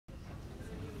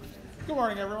Good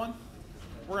morning, everyone.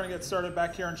 We're going to get started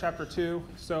back here in Chapter 2.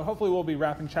 So hopefully we'll be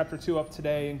wrapping Chapter 2 up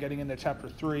today and getting into Chapter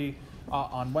 3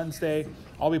 on Wednesday.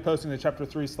 I'll be posting the Chapter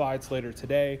 3 slides later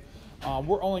today.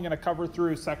 We're only going to cover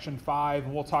through Section 5,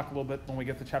 and we'll talk a little bit when we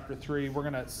get to Chapter 3. We're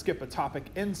going to skip a topic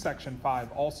in Section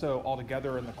 5 also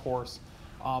altogether in the course.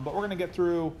 But we're going to get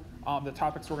through the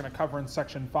topics we're going to cover in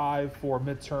Section 5 for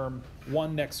Midterm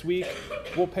 1 next week.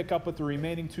 We'll pick up with the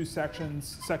remaining two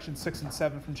sections, Section 6 and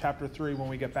 7 from Chapter 3 when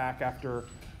we get back after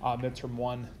Midterm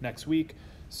 1 next week.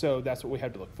 So that's what we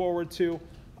have to look forward to.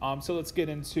 So let's get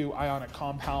into ionic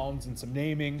compounds and some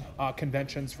naming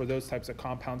conventions for those types of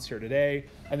compounds here today.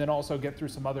 And then also get through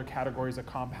some other categories of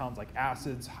compounds like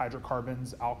acids,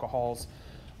 hydrocarbons, alcohols,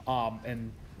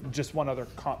 and just one other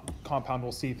compound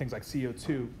we'll see, things like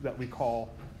CO2 that we call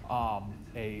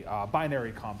a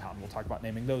binary compound. We'll talk about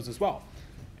naming those as well.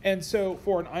 And so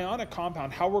for an ionic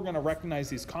compound, how we're going to recognize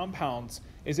these compounds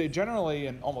is they generally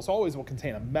and almost always will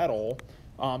contain a metal.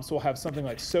 So we'll have something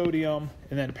like sodium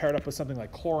and then paired up with something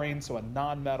like chlorine, so a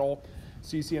non-metal.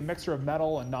 So you see a mixture of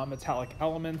metal and non-metallic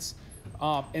elements.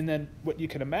 And then what you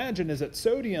can imagine is that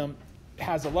sodium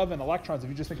has 11 electrons.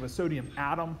 If you just think of a sodium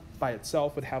atom by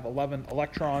itself, would have 11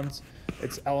 electrons.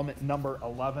 It's element number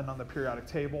 11 on the periodic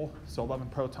table, so 11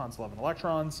 protons, 11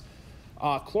 electrons.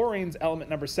 Chlorine's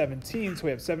element number 17, so we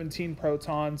have 17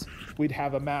 protons. We'd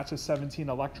have a match of 17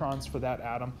 electrons for that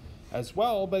atom as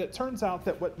well, but it turns out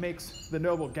that what makes the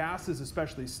noble gases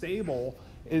especially stable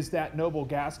is that noble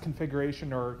gas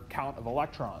configuration or count of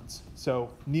electrons.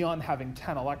 So neon having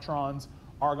 10 electrons,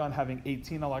 argon having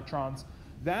 18 electrons.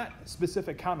 That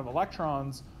specific count of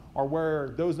electrons are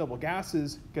where those noble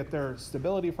gases get their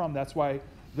stability from. That's why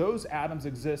those atoms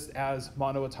exist as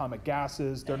monoatomic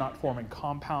gases. They're not forming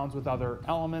compounds with other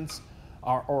elements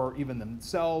or even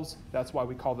themselves. That's why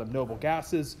we call them noble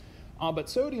gases. But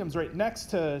sodium's right next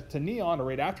to neon or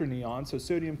right after neon. So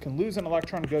sodium can lose an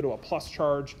electron, go to a plus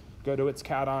charge, go to its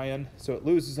cation. So it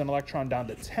loses an electron down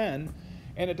to 10.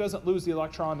 And it doesn't lose the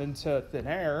electron into thin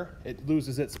air. It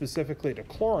loses it specifically to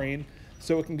chlorine.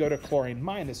 So it can go to chlorine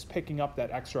minus, picking up that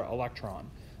extra electron.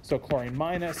 So chlorine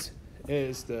minus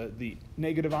is the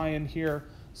negative ion here.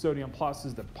 Sodium plus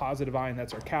is the positive ion,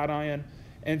 that's our cation.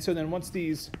 And so then once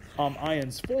these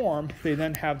ions form, they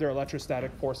then have their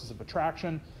electrostatic forces of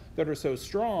attraction that are so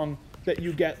strong that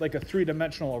you get like a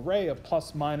three-dimensional array of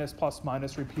plus minus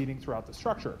repeating throughout the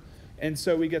structure. And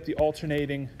so we get the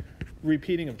alternating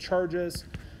repeating of charges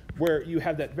where you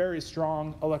have that very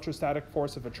strong electrostatic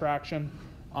force of attraction.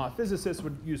 Physicists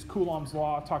would use Coulomb's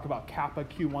law, talk about kappa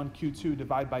Q1, Q2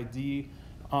 divide by D.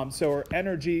 So our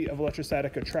energy of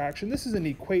electrostatic attraction, this is an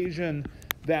equation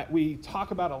that we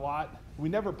talk about a lot. We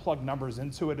never plug numbers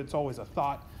into it. It's always a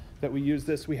thought that we use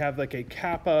this. We have like a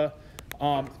kappa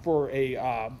for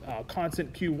a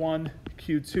constant Q1,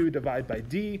 Q2 divide by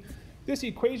D. This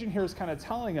equation here is kind of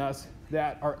telling us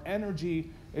that our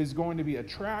energy is going to be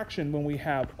attraction when we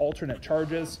have alternate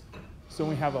charges. So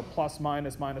when we have a plus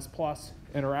minus minus plus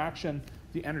interaction,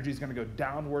 the energy is going to go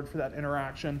downward for that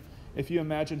interaction. If you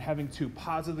imagine having two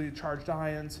positively charged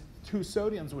ions, two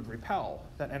sodiums would repel.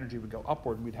 That energy would go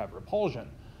upward and we'd have repulsion.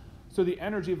 So the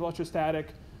energy of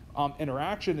electrostatic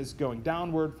interaction is going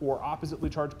downward. For oppositely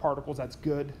charged particles, that's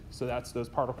good. So that's those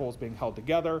particles being held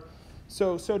together.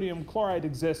 So sodium chloride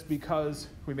exists because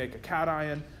we make a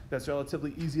cation that's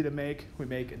relatively easy to make. We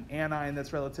make an anion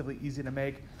that's relatively easy to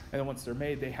make. And then once they're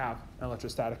made, they have an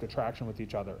electrostatic attraction with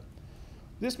each other.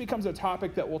 This becomes a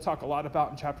topic that we'll talk a lot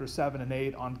about in Chapter 7 and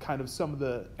 8 on kind of some of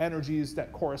the energies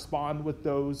that correspond with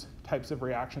those types of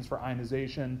reactions for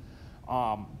ionization,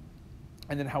 and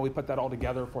then how we put that all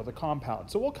together for the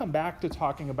compound. So we'll come back to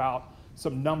talking about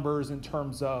some numbers in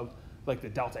terms of like the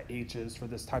delta H's for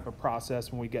this type of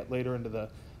process when we get later into the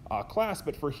class.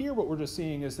 But for here, what we're just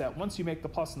seeing is that once you make the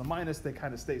plus and the minus, they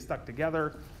kind of stay stuck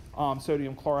together.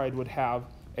 Sodium chloride would have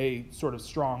a sort of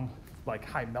strong, like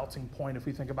high melting point, if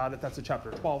we think about it. That's a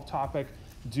Chapter 12 topic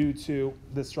due to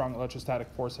this strong electrostatic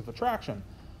force of attraction.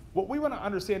 What we want to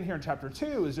understand here in Chapter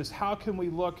 2 is just how can we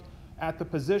look at the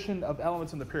position of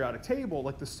elements in the periodic table,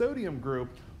 like the sodium group.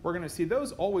 We're going to see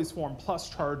those always form plus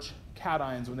charge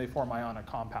cations when they form ionic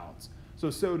compounds.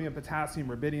 So sodium, potassium,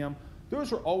 rubidium,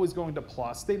 those are always going to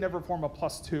plus. They never form a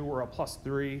 +2 or a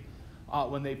 +3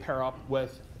 when they pair up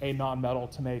with a non-metal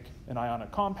to make an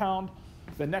ionic compound.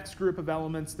 The next group of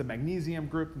elements, the magnesium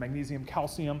group, magnesium,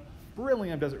 calcium.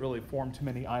 Beryllium doesn't really form too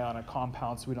many ionic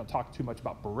compounds, so we don't talk too much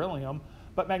about beryllium.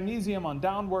 But magnesium on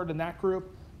downward in that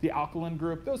group, the alkaline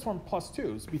group, those form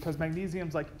 +2s because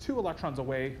magnesium's like 2 electrons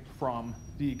away from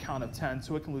the count of 10,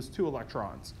 so it can lose 2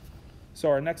 electrons. So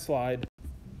our next slide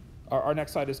our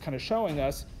next slide is kind of showing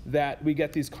us that we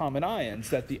get these common ions,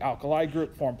 that the alkali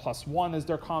group form +1 as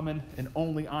their common and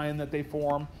only ion that they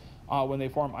form when they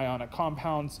form ionic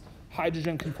compounds.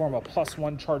 Hydrogen can form a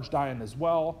 +1 charged ion as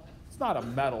well. It's not a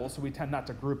metal, so we tend not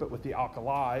to group it with the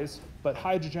alkalis, but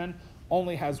hydrogen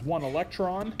only has 1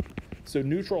 electron. So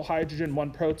neutral hydrogen,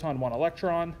 1 proton, 1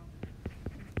 electron.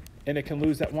 And it can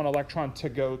lose that 1 electron to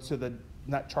go to the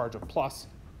net charge of plus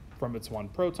from its 1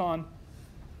 proton.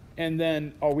 And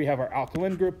then we have our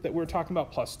alkaline group that we're talking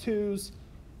about, +2s.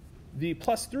 The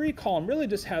 +3 column really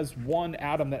just has 1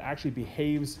 atom that actually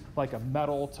behaves like a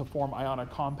metal to form ionic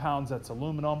compounds. That's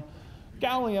aluminum.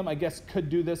 Gallium, I guess, could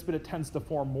do this, but it tends to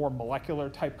form more molecular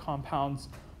type compounds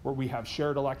where we have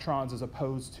shared electrons as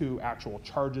opposed to actual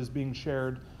charges being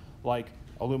shared, like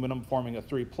aluminum forming a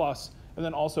 3+. And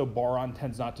then also boron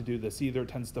tends not to do this either. It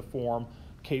tends to form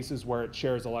cases where it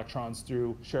shares electrons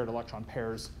through shared electron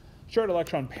pairs. Shared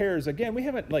electron pairs, again, we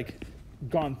haven't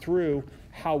gone through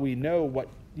how we know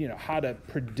how to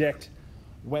predict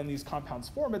when these compounds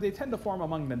form, but they tend to form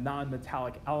among the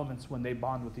non-metallic elements when they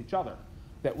bond with each other.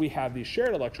 That we have these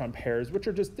shared electron pairs, which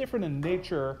are just different in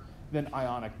nature than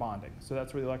ionic bonding. So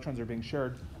that's where the electrons are being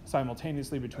shared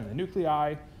simultaneously between the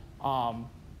nuclei,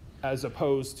 as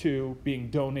opposed to being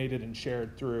donated and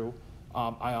shared through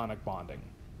ionic bonding.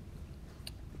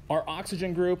 Our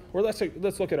oxygen group, or let's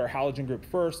look at our halogen group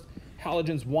first.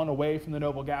 Halogen's 1 away from the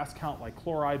noble gas count like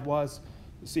chloride was.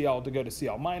 Cl to go to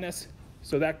Cl-.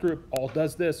 So that group all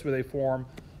does this where they form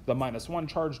the -1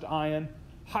 charged ion.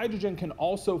 Hydrogen can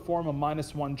also form a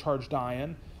 -1 charged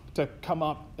ion to come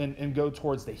up and go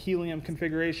towards the helium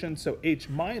configuration. So H-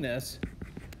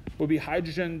 would be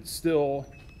hydrogen still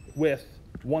with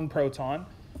 1 proton,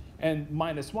 and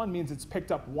 -1 means it's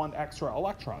picked up 1 extra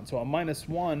electron. So a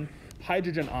 -1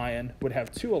 hydrogen ion would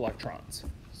have 2 electrons.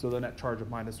 So the net charge of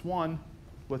 -1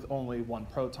 with only 1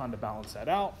 proton to balance that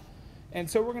out. And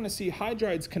so we're going to see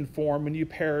hydrides can form when you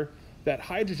pair that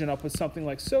hydrogen up with something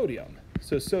like sodium.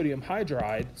 So sodium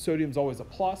hydride, sodium's always a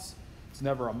plus, it's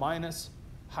never a minus.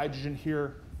 Hydrogen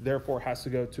here, therefore, has to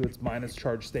go to its minus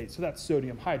charged state. So that's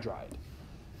sodium hydride.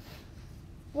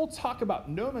 We'll talk about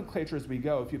nomenclature as we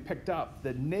go. If you picked up,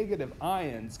 the negative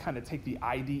ions kind of take the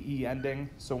IDE ending.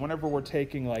 So whenever we're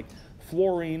taking like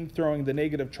fluorine, throwing the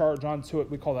negative charge onto it,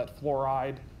 we call that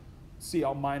fluoride.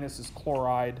 Cl- is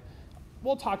chloride.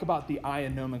 We'll talk about the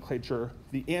ion nomenclature,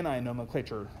 the anion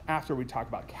nomenclature, after we talk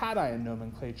about cation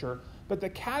nomenclature. But the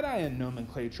cation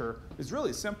nomenclature is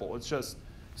really simple. It's just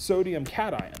sodium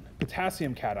cation,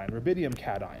 potassium cation, rubidium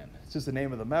cation. It's just the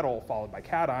name of the metal followed by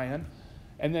cation.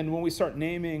 And then when we start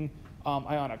naming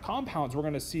ionic compounds, we're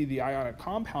going to see the ionic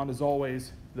compound is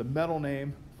always the metal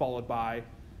name followed by,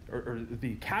 or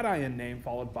the cation name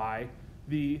followed by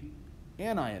the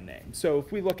anion name. So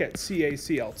if we look at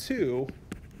CaCl2,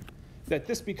 that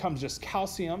this becomes just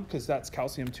calcium, because that's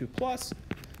calcium 2+,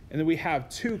 and then we have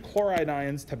 2 chloride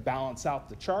ions to balance out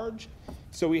the charge.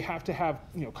 So we have to have,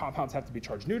 compounds have to be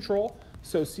charge neutral.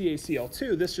 So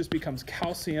CaCl2, this just becomes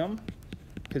calcium,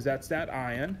 because that's that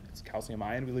ion. It's calcium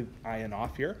ion. We leave ion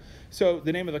off here. So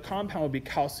the name of the compound would be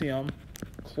calcium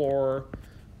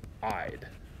chloride.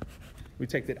 We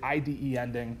take that IDE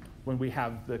ending when we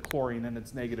have the chlorine in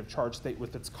its negative charge state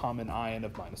with its common ion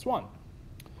of -1.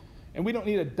 And we don't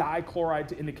need a dichloride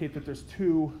to indicate that there's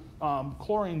 2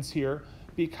 chlorines here,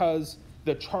 because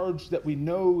the charge that we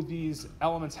know these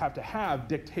elements have to have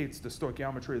dictates the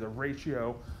stoichiometry, the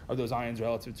ratio of those ions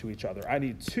relative to each other. I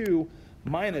need 2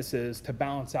 minuses to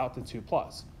balance out the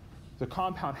 2+. The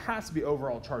compound has to be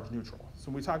overall charge neutral. So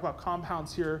when we talk about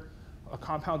compounds here, a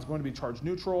compound's going to be charge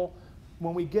neutral.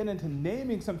 When we get into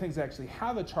naming some things that actually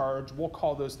have a charge, we'll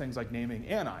call those things like naming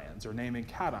anions or naming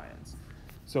cations.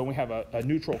 So when we have a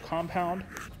neutral compound,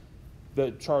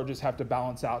 the charges have to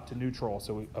balance out to neutral.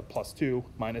 So a +2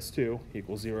 -2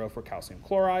 equals 0 for calcium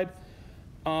chloride.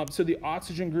 So the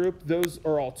oxygen group, those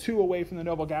are all 2 away from the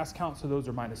noble gas count, so those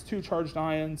are -2 charged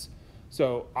ions.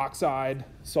 So oxide,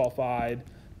 sulfide,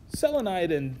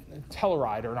 selenide, and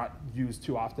telluride are not used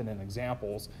too often in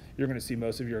examples. You're going to see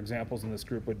most of your examples in this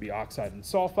group would be oxide and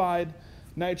sulfide.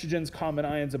 Nitrogen's common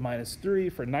ions of -3.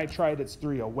 For nitrite, it's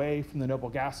 3 away from the noble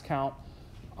gas count.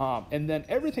 And then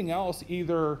everything else,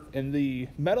 either in the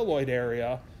metalloid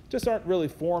area, just aren't really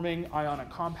forming ionic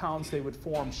compounds. They would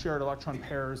form shared electron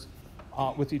pairs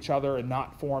with each other and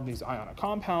not form these ionic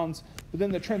compounds. But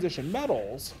then the transition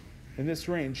metals, in this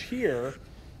range here,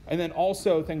 and then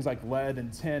also things like lead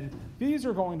and tin, these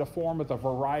are going to form with a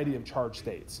variety of charge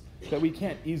states that we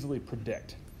can't easily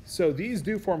predict. So these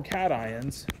do form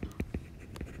cations,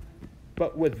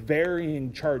 but with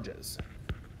varying charges.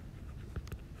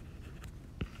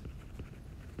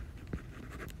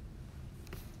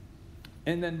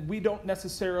 And then we don't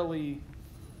necessarily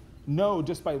know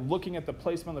just by looking at the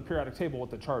placement on the periodic table what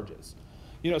the charge is.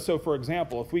 So for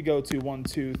example, if we go to 1,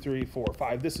 2, 3, 4,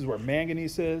 5, this is where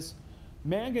manganese is.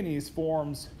 Manganese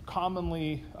forms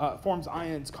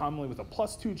ions commonly with a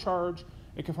 +2 charge.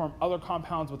 It can form other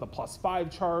compounds with a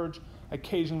 +5 charge,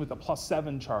 occasionally with a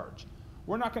 +7 charge.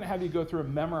 We're not going to have you go through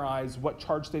and memorize what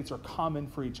charge states are common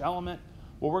for each element.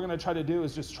 What we're going to try to do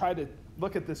is just try to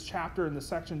look at this chapter and this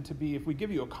section to be, if we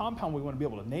give you a compound, we want to be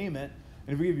able to name it.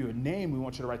 And if we give you a name, we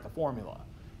want you to write the formula.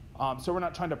 So we're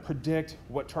not trying to predict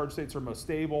what charge states are most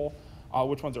stable,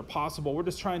 which ones are possible. We're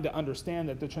just trying to understand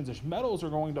that the transition metals are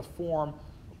going to form,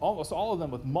 almost all of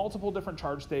them, with multiple different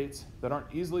charge states that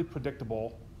aren't easily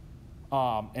predictable.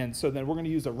 And so then we're going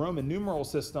to use a Roman numeral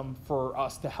system for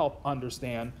us to help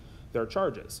understand their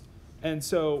charges. And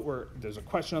so there's a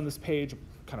question on this page,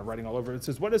 kind of writing all over it. It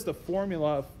says, what is the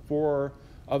formula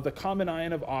of the common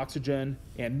ion of oxygen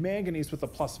and manganese with a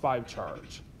 +5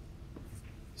 charge?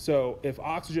 So if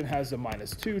oxygen has a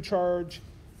 -2 charge,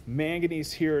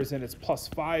 manganese here is in its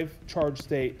 +5 charge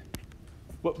state,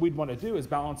 what we'd want to do is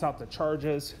balance out the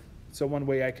charges. So one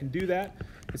way I can do that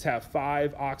is have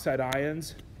 5 oxide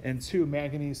ions and 2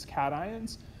 manganese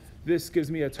cations. This gives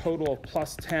me a total of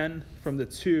 +10 from the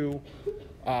 2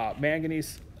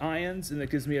 manganese ions, and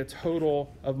it gives me a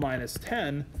total of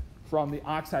 -10 from the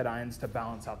oxide ions to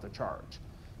balance out the charge.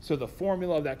 So the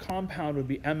formula of that compound would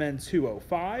be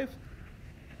Mn2O5.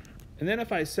 And then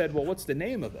if I said, well, what's the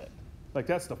name of it? Like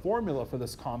that's the formula for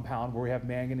this compound where we have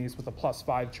manganese with a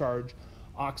 +5 charge,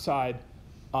 oxide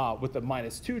with a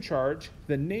 -2 charge.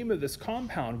 The name of this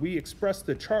compound, we express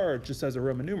the charge just as a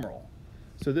Roman numeral.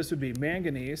 So this would be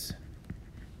manganese,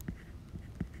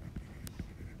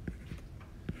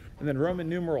 and then Roman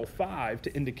numeral 5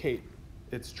 to indicate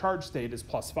its charge state is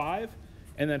 +5,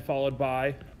 and then followed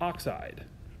by oxide.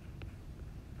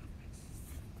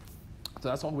 So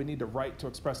that's all we need to write to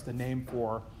express the name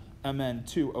for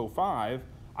Mn2O5.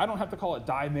 I don't have to call it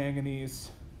dimanganese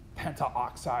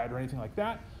pentaoxide or anything like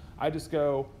that. I just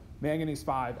go manganese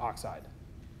 5 oxide.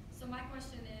 So my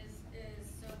question is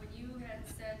so when you had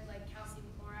said like calcium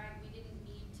chloride, we didn't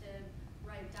need to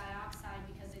write dioxide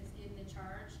because it's in the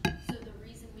charge. So the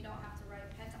reason we don't have to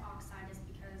write pentaoxide is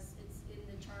because it's in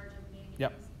the charge of manganese.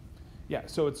 Yep. Yeah,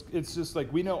 so it's just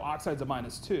like we know oxide's a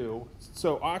 -2.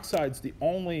 So oxide's the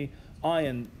only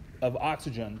ion of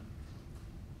oxygen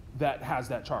that has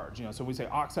that charge. So we say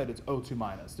oxide, it's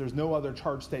O2-. There's no other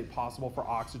charge state possible for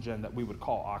oxygen that we would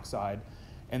call oxide.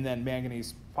 And then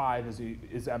manganese 5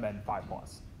 is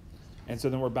Mn5+. And so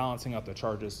then we're balancing out the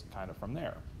charges kind of from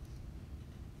there.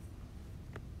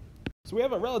 So we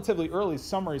have a relatively early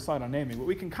summary slide on naming, but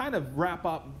we can kind of wrap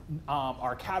up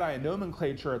our cation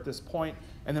nomenclature at this point,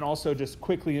 and then also just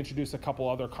quickly introduce a couple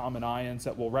other common ions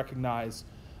that we'll recognize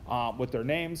with their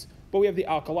names. But we have the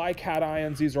alkali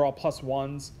cations. These are all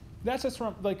 +1s. That's just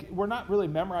from, like, we're not really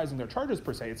memorizing their charges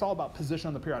per se. It's all about position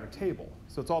on the periodic table.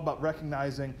 So it's all about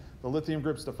recognizing the lithium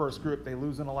group's the first group. They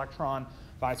lose an electron.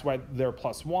 That's why they're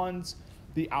 +1s.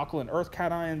 The alkaline earth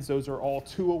cations, those are all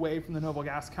 2 away from the noble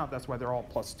gas count. That's why they're all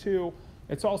 +2.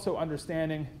 It's also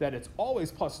understanding that it's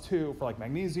always +2 for like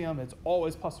magnesium. It's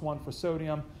always +1 for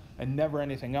sodium and never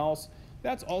anything else.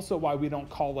 That's also why we don't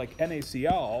call like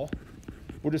NaCl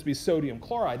will just be sodium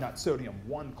chloride, not sodium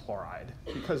 1 chloride,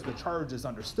 because the charge is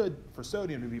understood for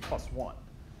sodium to be +1.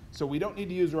 So we don't need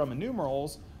to use Roman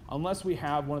numerals unless we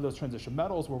have one of those transition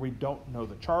metals where we don't know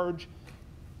the charge.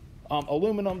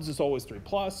 Aluminum's is always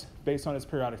 3+ based on its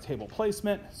periodic table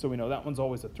placement, so we know that one's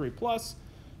always a 3+.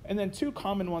 And then 2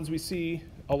 common ones we see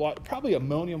a lot, probably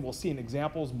ammonium we'll see in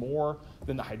examples more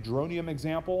than the hydronium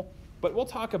example, but we'll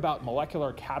talk about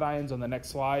molecular cations on the next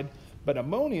slide. But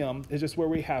ammonium is just where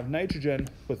we have nitrogen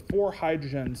with 4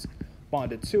 hydrogens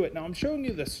bonded to it. Now I'm showing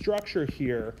you the structure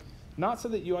here, not so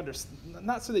that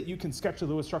you can sketch the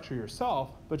Lewis structure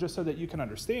yourself, but just so that you can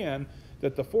understand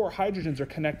that the 4 hydrogens are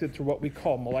connected through what we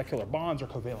call molecular bonds or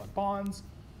covalent bonds.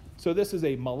 So this is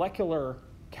a molecular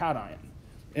cation.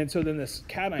 And so then this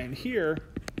cation here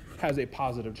has a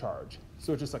positive charge.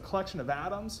 So it's just a collection of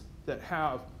atoms that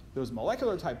have those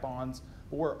molecular type bonds,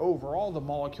 but where overall the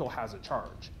molecule has a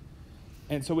charge.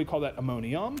 And so we call that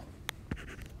ammonium.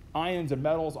 Ions and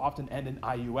metals often end in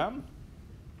IUM.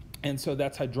 And so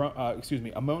that's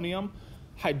ammonium.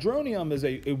 Hydronium is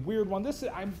a weird one.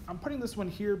 I'm putting this one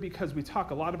here because we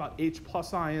talk a lot about H+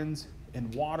 ions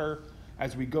in water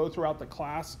as we go throughout the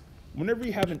class. Whenever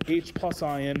you have an H+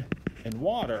 ion in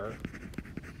water,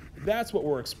 that's what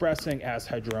we're expressing as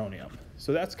hydronium.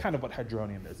 So that's kind of what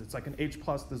hydronium is. It's like an H+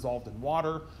 dissolved in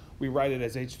water. We write it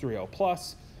as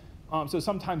H3O+. So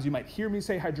sometimes you might hear me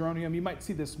say hydronium. You might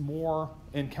see this more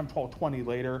in Chem 1220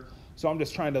 later. So I'm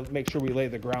just trying to make sure we lay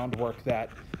the groundwork that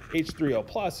H3O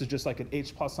plus is just like an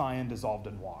H plus ion dissolved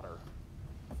in water.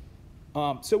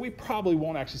 So we probably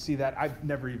won't actually see that. I've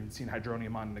never even seen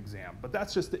hydronium on an exam, but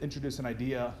that's just to introduce an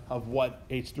idea of what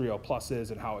H3O plus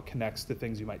is and how it connects to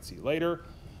things you might see later.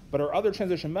 But our other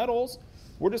transition metals,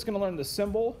 we're just going to learn the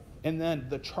symbol and then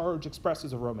the charge expressed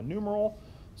as a Roman numeral.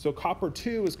 So copper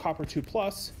 2 is copper 2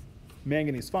 plus,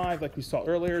 manganese 5, like we saw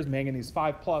earlier, is manganese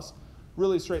 5 plus.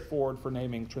 Really straightforward for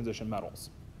naming transition metals.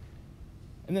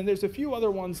 And then there's a few other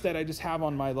ones that I just have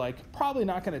on my, probably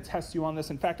not going to test you on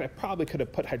this. In fact, I probably could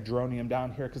have put hydronium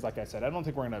down here because, like I said, I don't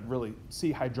think we're going to really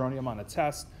see hydronium on a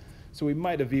test. So we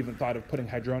might have even thought of putting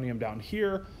hydronium down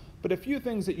here. But a few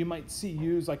things that you might see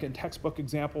used, like in textbook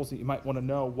examples, that you might want to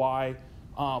know why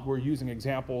we're using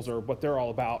examples or what they're all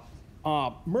about.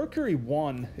 Mercury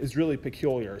 1 is really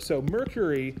peculiar. So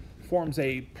mercury forms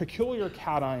a peculiar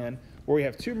cation where we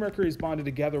have two mercuries bonded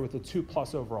together with a 2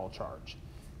 plus overall charge.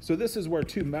 So this is where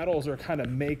two metals are kind of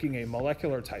making a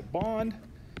molecular type bond,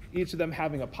 each of them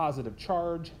having a positive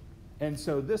charge. And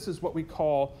so this is what we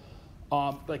call,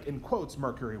 in quotes,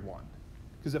 mercury 1.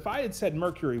 Because if I had said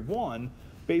mercury 1,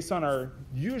 based on our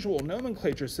usual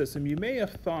nomenclature system, you may have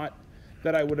thought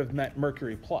that I would have meant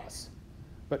mercury plus.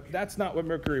 But that's not what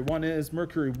mercury 1 is.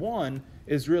 Mercury 1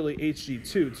 is really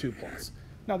Hg2 2 plus.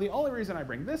 Now the only reason I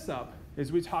bring this up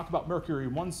is we talk about mercury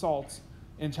 1 salts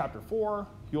in chapter 4.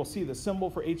 You'll see the symbol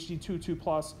for Hg2 2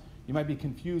 plus. You might be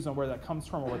confused on where that comes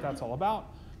from or what that's all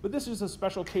about. But this is a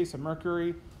special case of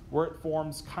mercury where it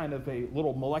forms kind of a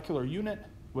little molecular unit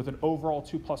with an overall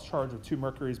 2 plus charge of two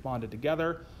mercuries bonded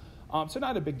together. So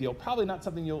not a big deal. Probably not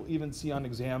something you'll even see on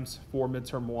exams for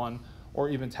midterm 1 or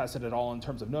even tested at all in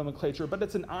terms of nomenclature, but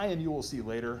it's an ion you will see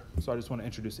later. So I just want to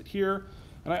introduce it here.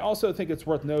 And I also think it's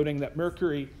worth noting that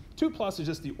mercury 2 plus is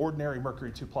just the ordinary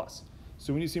mercury 2 plus.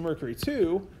 So when you see mercury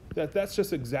 2, that's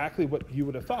just exactly what you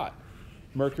would have thought.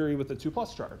 Mercury with a 2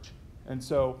 plus charge. And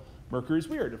so mercury's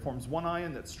weird. It forms one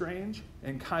ion that's strange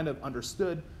and kind of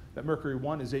understood that mercury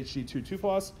 1 is Hg2 2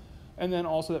 plus, and then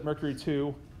also that mercury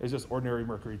 2 is just ordinary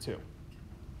mercury 2.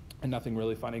 And nothing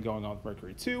really funny going on with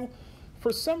mercury 2.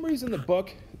 For some reason, the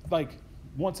book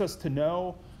wants us to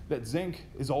know that zinc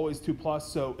is always 2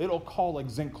 plus, so it'll call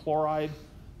zinc chloride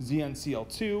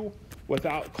ZnCl2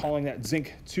 without calling that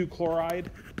zinc 2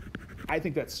 chloride. I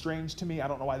think that's strange to me. I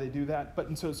don't know why they do that.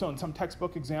 But so in some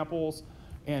textbook examples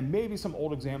and maybe some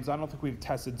old exams, I don't think we've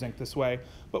tested zinc this way,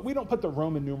 but we don't put the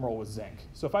Roman numeral with zinc.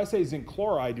 So if I say zinc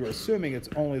chloride, you're assuming it's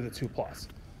only the 2 plus.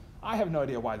 I have no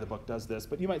idea why the book does this,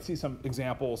 but you might see some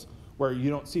examples where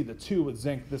you don't see the 2 with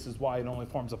zinc. This is why it only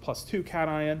forms a +2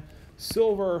 cation.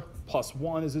 Silver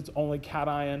 +1 is its only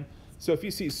cation. So if you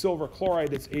see silver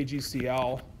chloride, it's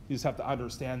AgCl. You just have to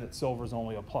understand that silver is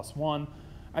only a +1.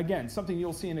 Again, something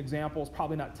you'll see in examples,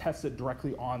 probably not tested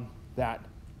directly on that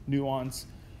nuance.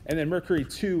 And then mercury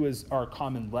 2 is our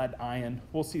common lead ion.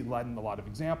 We'll see lead in a lot of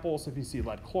examples. If you see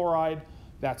lead chloride,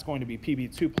 that's going to be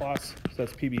Pb2 plus, so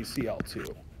that's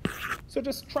PbCl2. So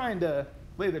just trying to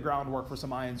lay the groundwork for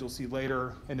some ions you'll see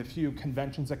later and a few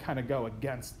conventions that kind of go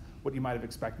against what you might have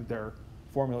expected their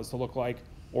formulas to look like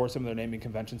or some of their naming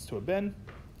conventions to have been.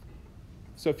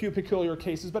 So a few peculiar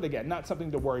cases, but again, not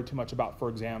something to worry too much about for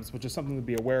exams, but just something to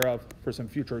be aware of for some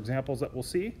future examples that we'll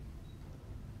see.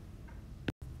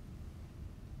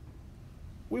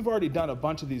 We've already done a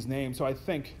bunch of these names, so I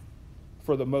think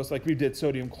for the most, we did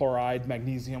sodium chloride,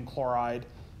 magnesium chloride.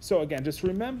 So again, just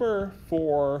remember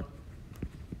for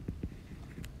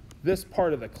this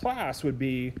part of the class would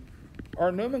be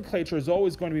our nomenclature is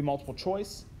always going to be multiple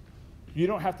choice. You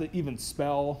don't have to even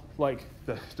spell,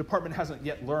 the department hasn't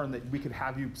yet learned that we could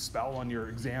have you spell on your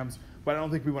exams, but I don't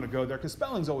think we want to go there because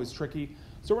spelling's always tricky.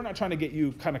 So we're not trying to get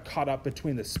you kind of caught up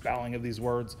between the spelling of these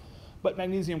words. But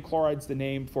magnesium chloride's the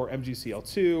name for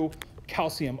MgCl2.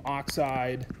 Calcium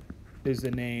oxide is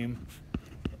the name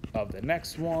of the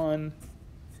next one.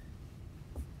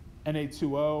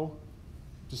 Na2O,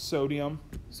 just sodium.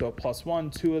 So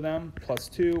 +1, 2 of them,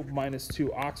 +2,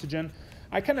 -2 oxygen.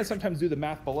 I kind of sometimes do the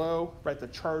math below, write the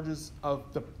charges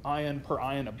of the ion per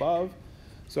ion above.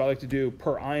 So I like to do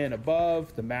per ion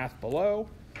above, the math below.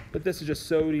 But this is just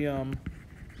sodium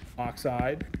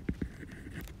oxide.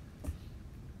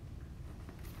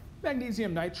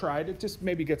 Magnesium nitride, it just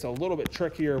maybe gets a little bit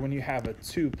trickier when you have a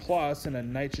 2 plus and a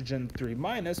nitrogen 3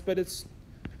 minus, but it's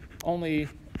only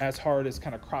as hard as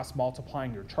kind of cross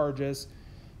multiplying your charges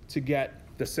to get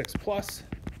the 6 plus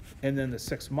and then the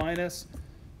 6 minus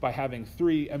by having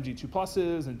 3 Mg2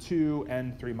 pluses and 2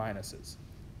 N3 minuses.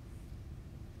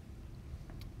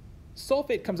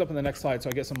 sulfate comes up in the next slide, so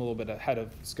I guess I'm a little bit ahead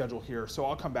of schedule here. So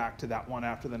I'll come back to that one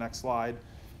after the next slide.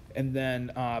 And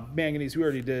then manganese, we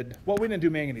already did, well, we didn't do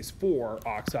manganese 4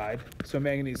 oxide. So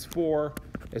manganese 4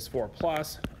 is 4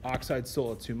 plus, oxide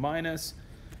still a 2 minus.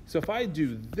 So if I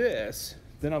do this,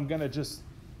 then I'm gonna just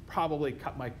probably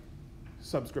cut my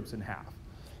subscripts in half.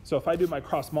 So if I do my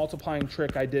cross multiplying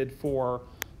trick I did for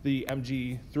the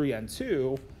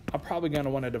Mg3N2, I'm probably going to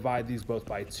want to divide these both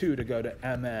by 2 to go to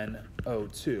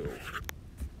MnO2.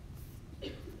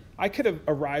 I could have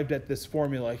arrived at this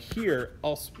formula here.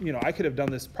 Also, I could have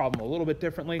done this problem a little bit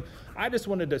differently. I just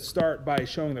wanted to start by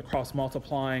showing the cross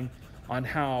multiplying on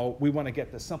how we want to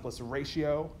get the simplest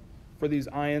ratio for these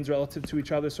ions relative to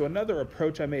each other. So another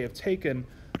approach I may have taken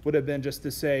would have been just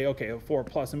to say, okay, a 4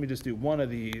 plus, let me just do one of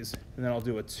these, and then I'll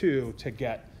do a 2 to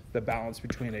get the balance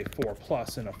between a 4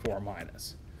 plus and a 4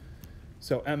 minus.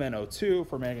 So MnO2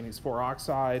 for manganese 4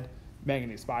 oxide,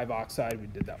 manganese 5 oxide, we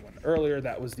did that one earlier.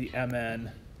 That was the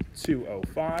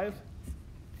Mn2O5.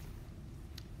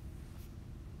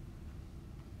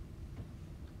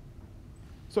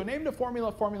 So name to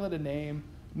formula, formula to name.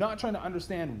 Not trying to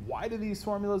understand why do these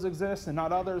formulas exist and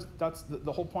not others. That's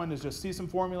the whole point, is just see some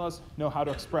formulas, know how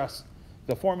to express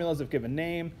the formulas if given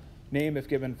name, name if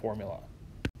given formula.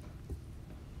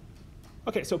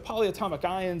 Okay, so polyatomic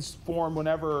ions form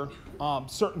whenever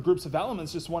certain groups of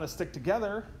elements just want to stick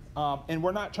together, and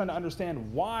we're not trying to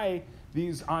understand why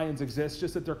these ions exist,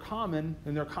 just that they're common,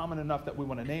 and they're common enough that we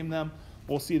want to name them.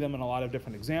 We'll see them in a lot of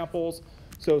different examples.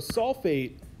 So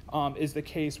sulfate is the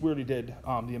case. We already did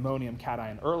the ammonium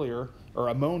cation earlier, or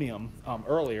ammonium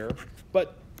earlier,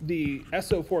 but the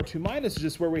SO4 2 minus is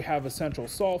just where we have essential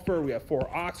sulfur, we have 4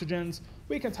 oxygens.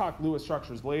 We can talk Lewis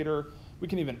structures later. We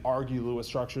can even argue Lewis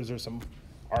structures. There's some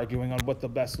arguing on what the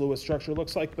best Lewis structure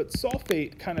looks like, but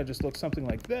sulfate kind of just looks something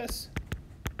like this.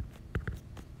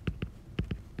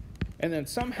 And then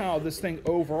somehow this thing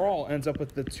overall ends up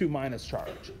with the 2 minus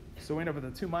charge. So we end up with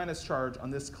a 2 minus charge on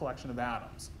this collection of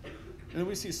atoms. And then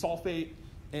we see sulfate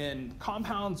in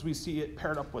compounds. We see it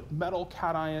paired up with metal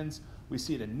cations. We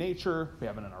see it in nature. We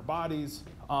have it in our bodies.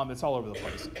 It's all over the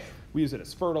place. We use it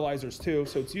as fertilizers too.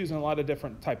 So it's used in a lot of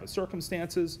different type of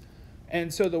circumstances.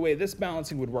 And so the way this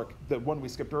balancing would work, the one we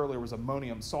skipped earlier was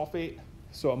ammonium sulfate.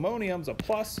 So ammonium's a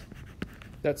plus,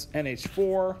 that's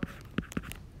NH4.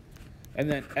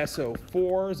 And then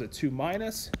SO4 is a 2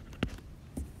 minus.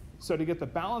 So to get the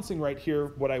balancing right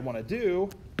here, what I want to do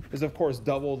is, of course,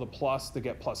 double the plus to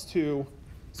get plus 2.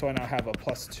 So I now have a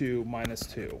plus 2 minus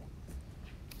 2.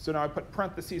 So now I put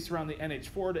parentheses around the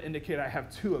NH4 to indicate I have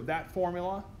 2 of that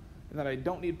formula, and that I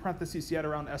don't need parentheses yet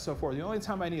around SO4. The only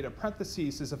time I need a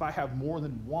parentheses is if I have more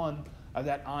than 1 of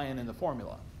that ion in the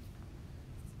formula.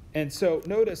 And so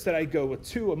notice that I go with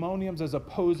 2 ammoniums as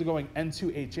opposed to going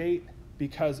N2H8,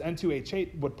 because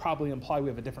N2H8 would probably imply we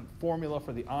have a different formula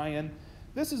for the ion.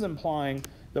 This is implying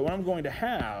that what I'm going to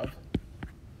have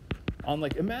on,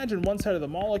 like, imagine one side of the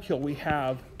molecule we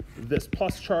have this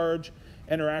plus charge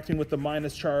interacting with the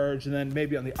minus charge, and then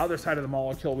maybe on the other side of the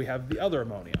molecule we have the other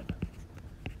ammonium.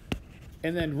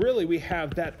 And then really we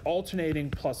have that alternating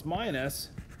plus minus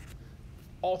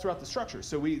all throughout the structure.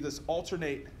 So we just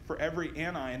alternate for every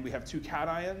anion, we have 2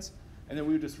 cations, and then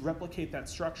we would just replicate that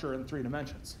structure in 3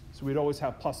 dimensions. So we'd always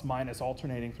have plus minus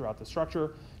alternating throughout the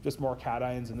structure, just more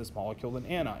cations in this molecule than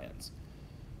anions.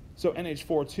 So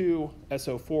NH4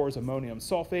 SO4 is ammonium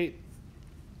sulfate.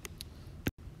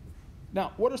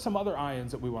 Now, what are some other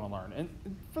ions that we want to learn? And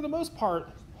for the most part,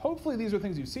 hopefully these are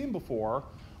things you've seen before,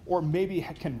 or maybe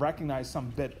can recognize some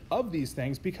bit of these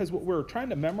things, because what we're trying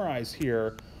to memorize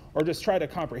here, or just try to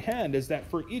comprehend, is that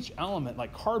for each element,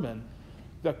 like carbon,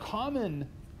 the common,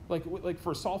 like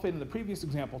for sulfate in the previous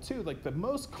example too, like the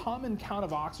most common count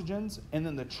of oxygens and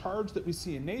then the charge that we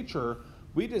see in nature,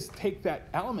 we just take that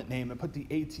element name and put the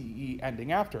ATE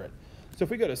ending after it. So if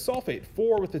we go to sulfate,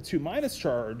 4 with the 2 minus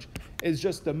charge is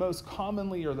just the most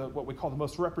commonly, or what we call the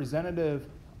most representative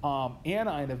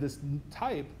anion of this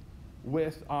type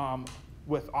with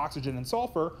oxygen and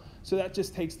sulfur. So that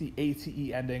just takes the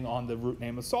ATE ending on the root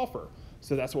name of sulfur.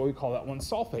 So that's why we call that one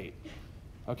sulfate.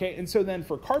 Okay, and so then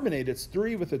for carbonate, it's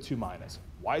 3 with a 2 minus.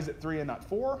 Why is it 3 and not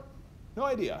 4? No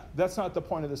idea. That's not the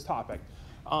point of this topic.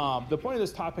 The point of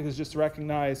this topic is just to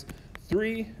recognize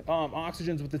 3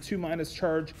 oxygens with the 2 minus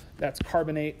charge. That's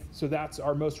carbonate. So that's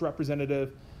our most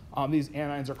representative. These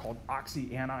anions are called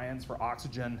oxyanions for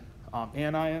oxygen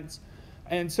anions.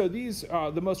 And so these,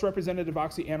 the most representative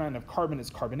oxyanion of carbon is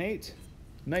carbonate.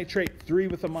 Nitrate, 3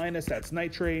 with a minus, that's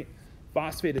nitrate.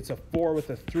 Phosphate, it's a 4 with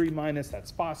a 3 minus,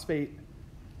 that's phosphate.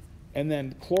 And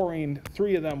then chlorine,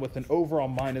 3 of them with an overall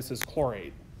minus is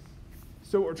chlorate.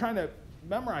 So what we're trying to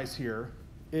memorize here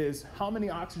is how many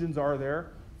oxygens are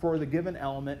there for the given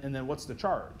element, and then what's the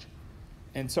charge.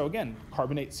 And so again,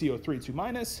 carbonate CO3 2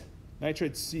 minus,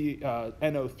 nitrate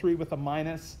NO3 with a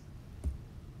minus,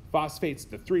 phosphates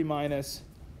the 3 minus,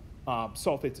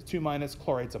 sulfates a 2 minus,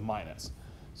 chlorates a minus.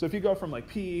 So if you go from like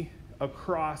P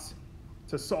across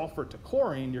to sulfur to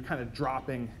chlorine, you're kind of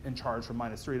dropping in charge from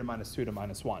 -3 to -2 to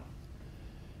 -1.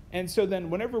 And so then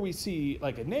whenever we see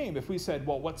like a name, if we said,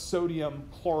 well, what's sodium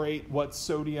chlorate, what's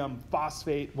sodium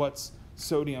phosphate, what's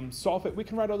sodium sulfate, we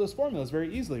can write all those formulas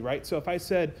very easily, right? So if I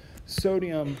said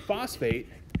sodium phosphate,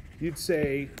 you'd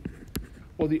say,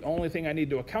 well, the only thing I need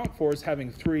to account for is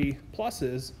having 3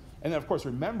 pluses, and then of course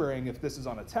remembering if this is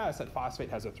on a test that phosphate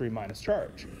has a 3 minus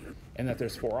charge, and that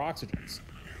there's 4 oxygens.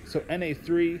 So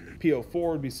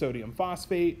Na3PO4 would be sodium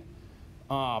phosphate,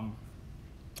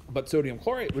 but sodium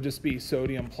chlorate would just be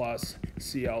sodium plus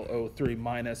ClO3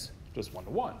 minus just 1 to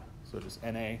 1. So just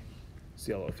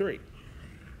NaClO3.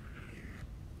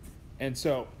 And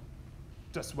so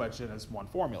just wedged in as one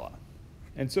formula.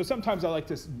 And so sometimes I like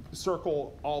to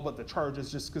circle all but the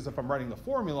charges just because if I'm writing the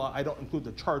formula, I don't include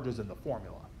the charges in the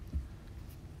formula.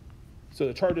 So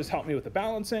the charges help me with the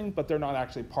balancing, but they're not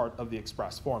actually part of the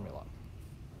express formula.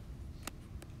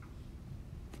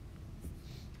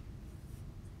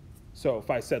 So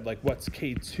if I said like, what's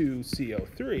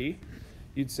K2CO3,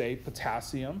 you'd say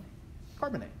potassium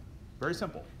carbonate. Very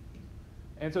simple.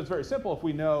 And so it's very simple if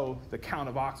we know the count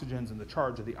of oxygens and the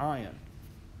charge of the ion.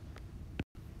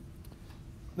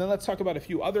 Then let's talk about a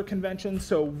few other conventions.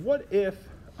 So what if,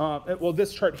 well,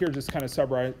 this chart here is just kind of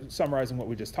summarizing what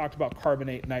we just talked about: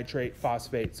 carbonate, nitrate,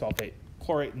 phosphate, sulfate,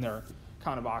 chlorate, and their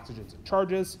count of oxygens and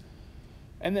charges.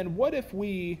 And then what if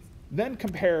we then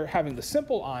compare having the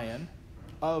simple ion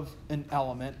of an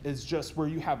element is just where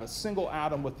you have a single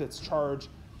atom with its charge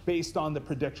based on the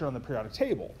prediction on the periodic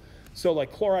table. So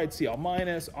like chloride Cl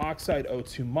minus, oxide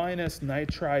O2 minus,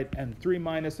 nitride N3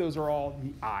 minus, those are all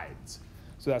the ides.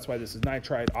 So that's why this is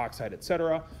nitride, oxide,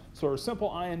 etc. So our simple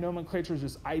ion nomenclature is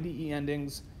just IDE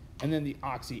endings, and then the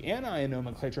oxyanion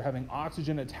nomenclature having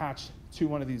oxygen attached to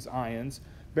one of these ions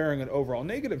bearing an overall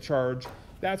negative charge.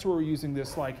 That's where we're using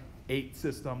this like 8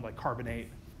 system, like carbonate,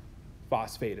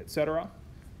 phosphate, etc.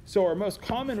 So our most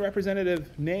common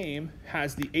representative name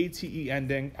has the ATE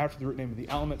ending after the root name of the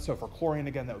element. So for chlorine,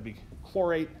 again, that would be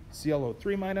chlorate,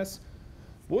 ClO3 minus.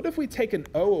 What if we take an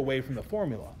O away from the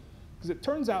formula? Because it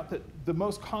turns out that the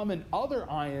most common other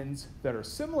ions that are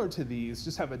similar to these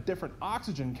just have a different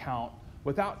oxygen count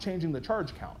without changing the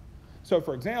charge count. So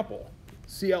for example,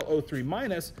 ClO3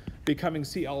 minus becoming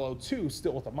ClO2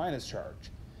 still with a minus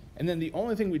charge. And then the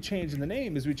only thing we change in the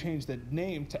name is we change the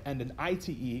name to end in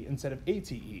ITE instead of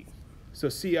ATE. So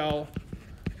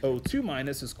ClO2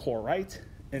 minus is chlorite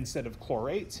instead of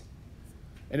chlorate.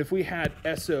 And if we had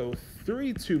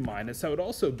SO3 2 minus, that would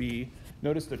also be,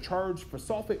 notice the charge for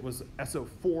sulfate was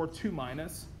SO4 2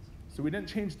 minus. So we didn't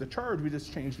change the charge, we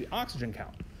just changed the oxygen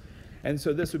count. And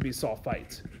so this would be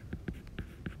sulfite.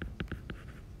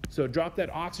 So drop that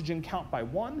oxygen count by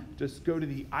 1, just go to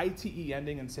the ITE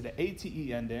ending instead of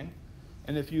ATE ending.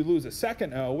 And if you lose a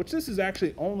second O, which this is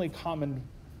actually only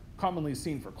commonly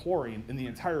seen for chlorine in the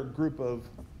entire group of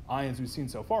ions we've seen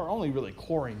so far, only really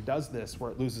chlorine does this where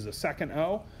it loses a second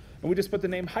O, and we just put the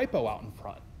name hypo out in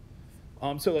front.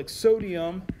 So like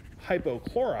sodium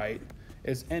hypochlorite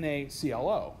is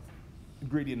NaClO,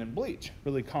 ingredient in bleach,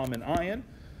 really common ion.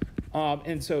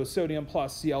 And so sodium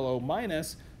plus ClO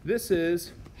minus, this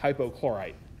is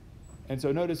hypochlorite. And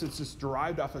so notice it's just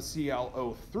derived off of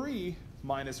ClO3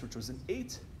 minus, which was an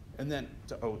 8, and then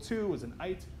to O2 was an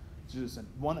 8, so just an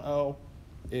 1 O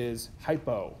is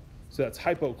hypo. So that's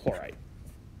hypochlorite.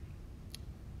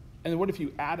 And then what if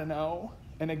you add an O?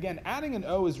 And again, adding an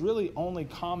O is really only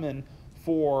common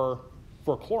for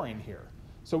chlorine here.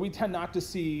 So we tend not to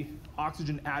see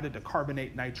oxygen added to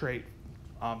carbonate, nitrate,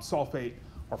 sulfate,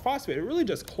 or phosphate. It really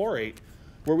just chlorate,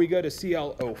 where we go to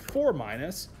ClO4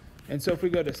 minus. And so if we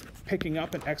go to picking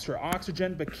up an extra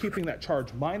oxygen, but keeping that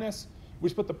charge minus, we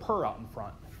just put the per out in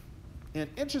front. And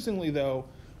interestingly though,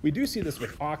 we do see this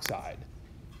with oxide.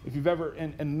 If you've ever,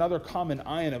 in another common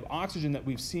ion of oxygen that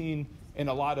we've seen in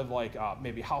a lot of like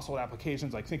maybe household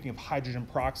applications, like thinking of hydrogen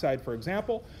peroxide, for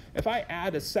example, if I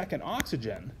add a second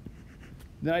oxygen,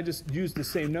 then I just use the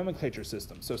same nomenclature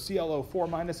system. So ClO4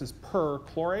 minus is per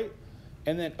chlorate,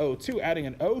 and then O2, adding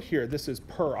an O here, this is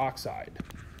per oxide.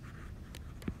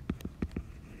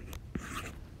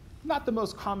 Not the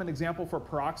most common example for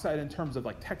peroxide in terms of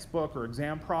like textbook or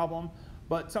exam problem,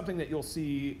 but something that you'll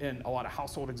see in a lot of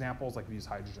household examples, like we use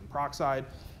hydrogen peroxide.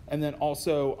 And then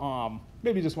also,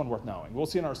 maybe just one worth knowing. We'll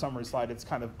see in our summary slide, it's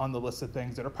kind of on the list of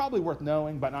things that are probably worth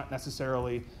knowing, but not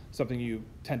necessarily something you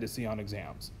tend to see on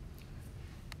exams.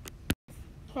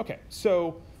 Okay,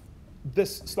 so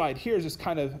this slide here is just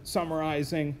kind of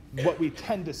summarizing what we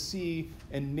tend to see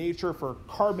in nature for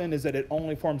carbon is that it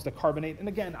only forms the carbonate. And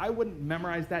again, I wouldn't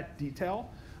memorize that detail.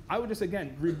 I would just,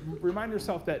 again, remind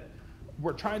yourself that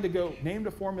we're trying to go name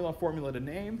to formula, formula to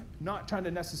name, not trying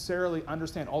to necessarily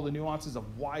understand all the nuances of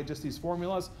why just these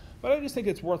formulas, but I just think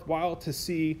it's worthwhile to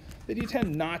see that you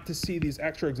tend not to see these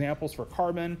extra examples for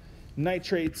carbon.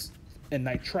 Nitrates and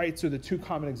nitrites are the two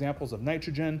common examples of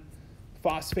nitrogen.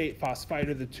 Phosphate, phosphite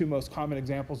are the two most common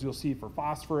examples you'll see for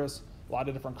phosphorus. A lot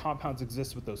of different compounds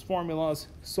exist with those formulas.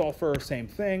 Sulfur, same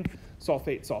thing.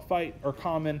 Sulfate, sulfite are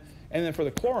common. And then for the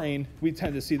chlorine, we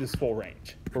tend to see this full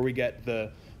range, where we get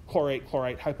the chlorate,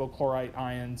 chlorite, hypochlorite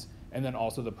ions, and then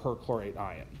also the perchlorate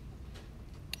ion.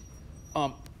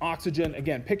 Oxygen,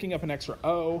 again, picking up an extra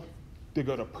O to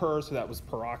go to per, so that was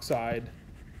peroxide.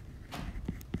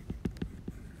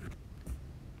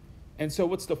 And so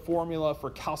what's the formula for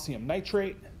calcium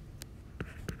nitrate?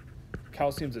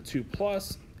 Calcium's a 2+,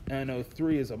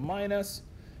 NO3 is a minus,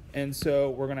 and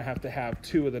so we're going to have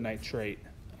 2 of the nitrate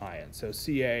ions. So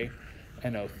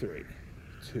CaNO3,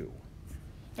 2.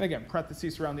 And again,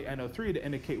 parentheses around the NO3 to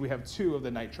indicate we have 2 of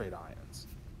the nitrate ions.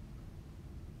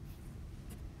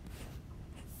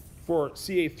 For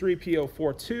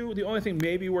Ca3PO42, the only thing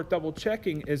maybe worth double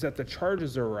checking is that the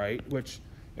charges are right, which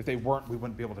if they weren't, we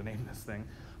wouldn't be able to name this thing.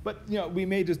 But we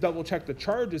may just double check the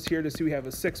charges here to see we have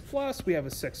a 6+, we have a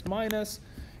 6-,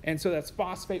 and so that's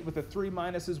phosphate with the 3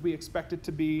 minuses we expect it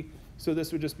to be. So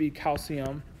this would just be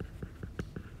calcium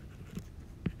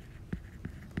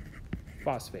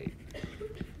phosphate.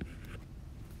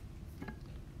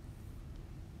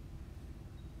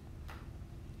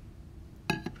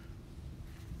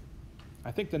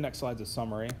 I think the next slide's a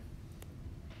summary.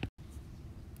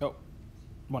 Oh,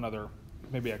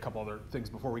 maybe a couple other things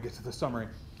before we get to the summary.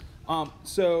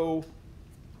 So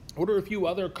what are a few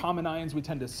other common ions we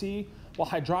tend to see? Well,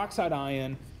 hydroxide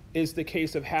ion is the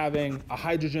case of having a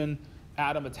hydrogen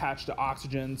atom attached to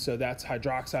oxygen, so that's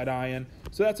hydroxide ion.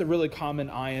 So that's a really common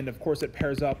ion. Of course, it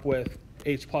pairs up with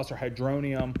H+ or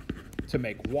hydronium to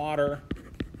make water.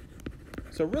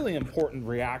 So really important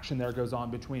reaction there goes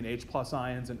on between H+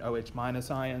 ions and OH-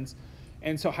 ions.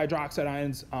 And so hydroxide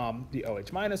ions, the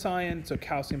OH- ion, so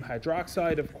calcium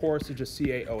hydroxide, of course, is just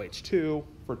CaOH2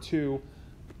 for 2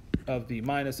 of the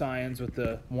minus ions with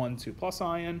the 1, 2+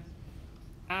 ion.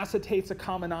 Acetate's a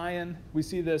common ion. We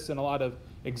see this in a lot of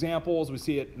examples. We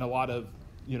see it in a lot of,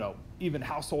 even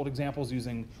household examples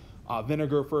using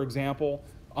vinegar, for example.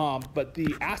 But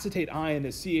the acetate ion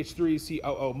is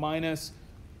CH3COO-.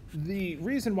 The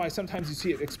reason why sometimes you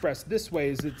see it expressed this way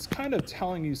is it's kind of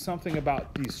telling you something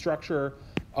about the structure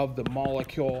of the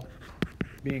molecule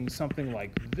being something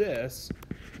like this.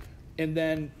 And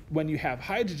then when you have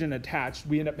hydrogen attached,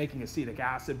 we end up making acetic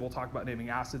acid. We'll talk about naming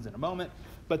acids in a moment.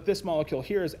 But this molecule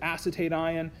here is acetate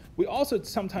ion. We also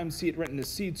sometimes see it written as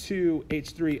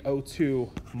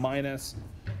C2H3O2-,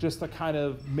 just to kind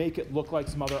of make it look like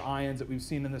some other ions that we've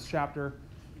seen in this chapter.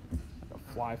 Like a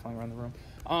fly flying around the room.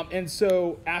 And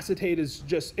so acetate is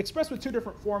just expressed with 2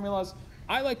 different formulas.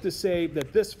 I like to say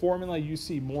that this formula you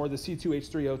see more, the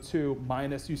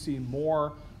C2H3O2-, you see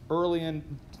more early in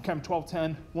Chem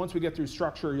 1210. Once we get through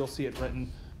structure, you'll see it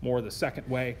written more the second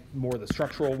way, more the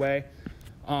structural way.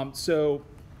 So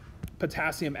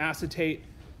potassium acetate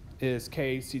is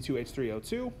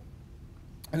KC2H3O2.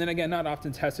 And then again, not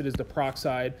often tested is the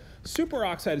peroxide.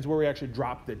 Superoxide is where we actually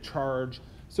drop the charge.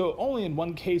 So only in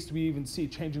one case do we even see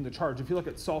changing the charge. If you look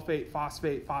at sulfate,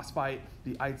 phosphate, phosphite,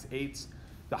 the ites, eights,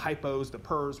 the hypos, the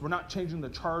pers, we're not changing the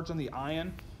charge on the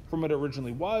ion from what it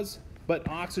originally was. But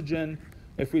oxygen,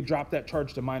 if we drop that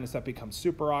charge to minus, that becomes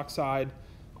superoxide.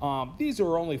 These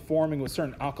are only forming with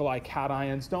certain alkali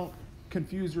cations. Don't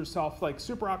confuse yourself. Like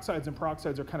superoxides and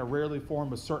peroxides are kind of rarely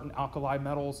formed with certain alkali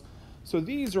metals. So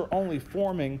these are only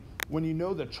forming when you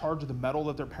know the charge of the metal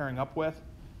that they're pairing up with.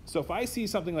 So if I see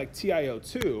something like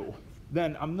TiO2,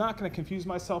 then I'm not going to confuse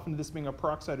myself into this being a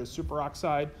peroxide or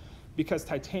superoxide because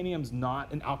titanium's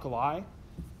not an alkali.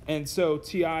 And so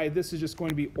Ti, this is just going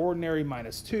to be ordinary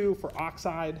 -2 for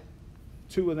oxide,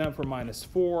 2 of them for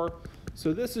 -4.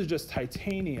 So this is just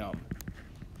titanium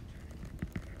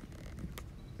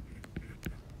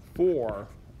for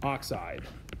oxide,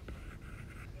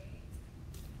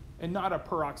 and not a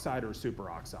peroxide or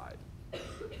superoxide.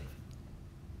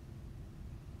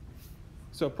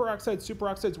 So peroxide,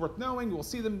 superoxide is worth knowing. We'll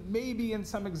see them maybe in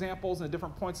some examples and at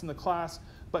different points in the class,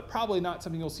 but probably not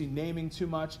something you'll see naming too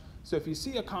much. So if you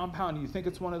see a compound and you think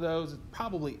it's one of those, it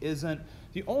probably isn't.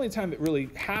 The only time it really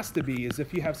has to be is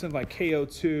if you have something like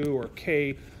KO2 or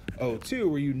KO2,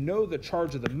 where you know the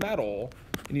charge of the metal,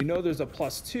 and you know there's a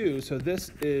 +2, so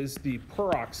this is the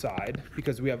peroxide,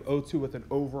 because we have O2 with an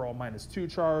overall -2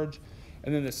 charge.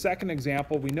 And then the second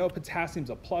example, we know potassium's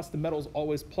a plus, the metal's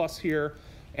always plus here,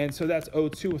 and so that's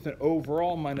O2 with an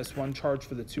overall -1 charge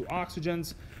for the 2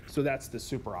 oxygens, so that's the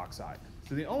superoxide.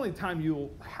 So the only time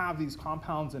you'll have these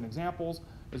compounds and examples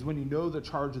is when you know the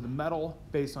charge of the metal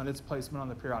based on its placement on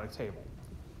the periodic table.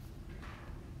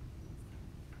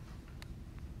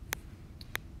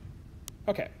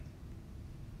 Okay.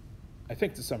 I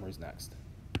think the summary's next.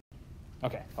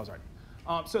 Okay, I was right.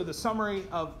 So the summary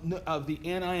of the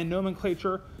anion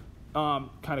nomenclature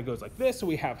kind of goes like this. So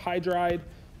we have hydride,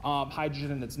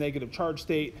 hydrogen in its negative charge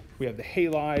state. We have the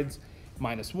halides,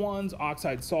 -1s,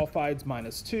 oxides, sulfides,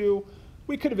 -2.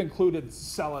 We could have included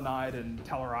selenide and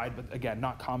telluride, but again,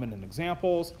 not common in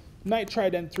examples.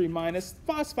 Nitride N3-,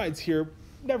 phosphides here,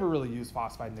 never really use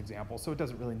phosphide in examples, so it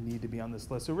doesn't really need to be on this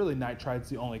list. So really nitride's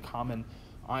the only common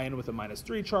ion with a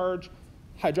 -3 charge.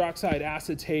 Hydroxide,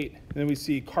 acetate, and then we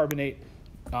see carbonate,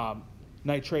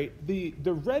 nitrate.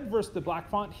 The red versus the black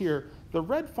font here, the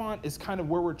red font is kind of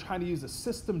where we're trying to use a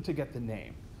system to get the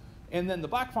name. And then the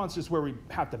black font's just where we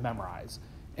have to memorize.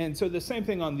 And so the same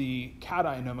thing on the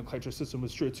cation nomenclature system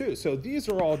was true too. So these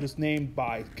are all just named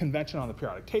by convention on the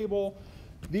periodic table.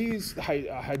 These,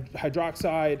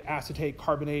 hydroxide, acetate,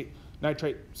 carbonate,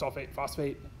 nitrate, sulfate,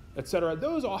 phosphate, etc.,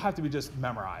 those all have to be just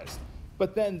memorized.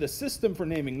 But then the system for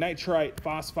naming nitrite,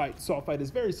 phosphite, sulfite is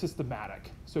very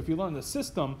systematic. So if you learn the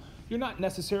system, you're not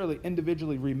necessarily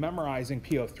individually rememorizing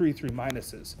PO3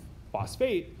 3-.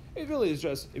 Phosphate, it really is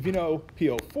just, if you know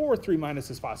PO4 3-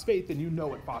 is phosphate, then you know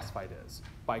what phosphite is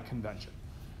by convention.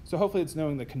 So hopefully it's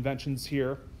knowing the conventions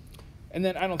here. And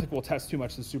then I don't think we'll test too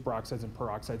much the superoxides and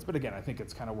peroxides, but again, I think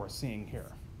it's kind of worth seeing here.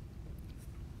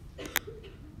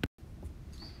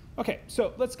 Okay,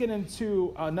 so let's get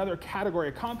into another category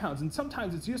of compounds. And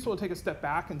sometimes it's useful to take a step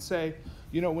back and say,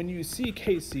 you know, when you see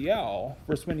KCl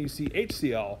versus when you see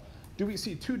HCl, do we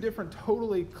see two different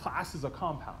totally classes of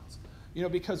compounds? You know,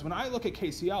 because when I look at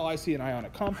KCl, I see an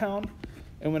ionic compound,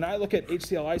 and when I look at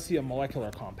HCl, I see a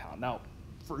molecular compound. Now,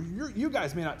 for you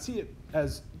guys may not see it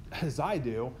as I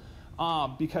do,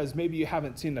 because maybe you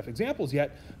haven't seen enough examples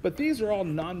yet, but these are all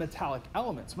non-metallic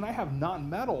elements. When I have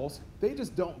non-metals, they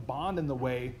just don't bond in the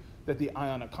way that the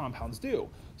ionic compounds do.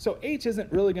 So H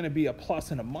isn't really going to be a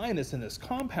plus and a minus in this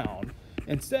compound.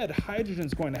 Instead, hydrogen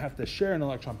is going to have to share an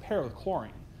electron pair with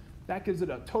chlorine. That gives it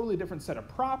a totally different set of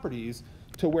properties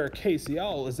to where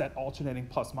KCl is that alternating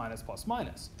plus minus plus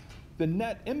minus. The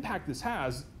net impact this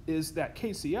has is that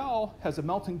KCl has a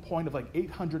melting point of like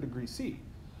 800 degrees C.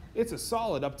 It's a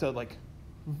solid up to like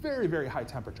very, very high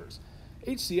temperatures.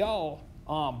 HCl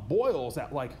boils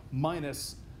at like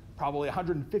minus probably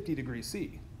 150 degrees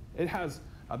C. It has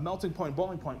a melting point,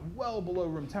 boiling point well below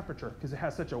room temperature because it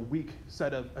has such a weak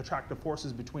set of attractive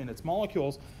forces between its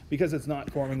molecules because it's not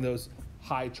forming those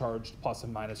high charged plus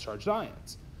and minus charged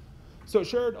ions. So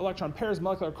shared electron pairs,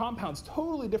 molecular compounds,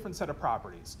 totally different set of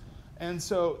properties. And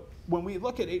so when we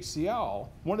look at HCl,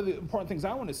 one of the important things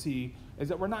I want to see is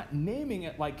that we're not naming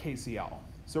it like KCl.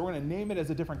 So we're going to name it as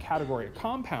a different category of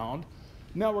compound.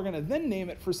 Now we're going to then name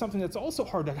it for something that's also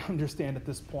hard to understand at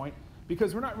this point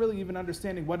because we're not really even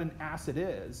understanding what an acid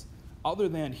is. Other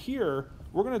than here,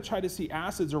 we're going to try to see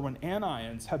acids or when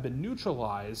anions have been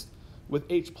neutralized with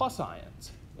H+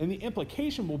 ions. And the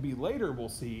implication will be later we'll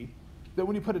see that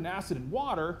when you put an acid in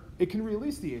water, it can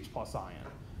release the H+ ion.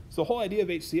 So the whole idea of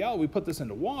HCl, we put this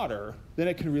into water, then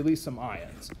it can release some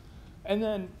ions. And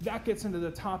then that gets into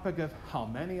the topic of how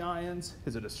many ions?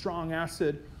 Is it a strong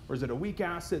acid or is it a weak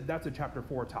acid? That's a chapter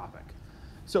 4 topic.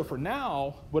 So for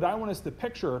now, what I want us to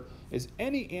picture is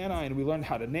any anion we learned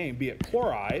how to name, be it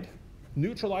chloride,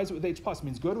 neutralize it with H+,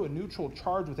 means go to a neutral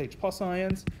charge with H+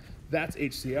 ions, that's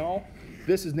HCl.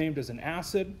 This is named as an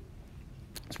acid.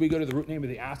 So we go to the root name of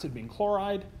the acid being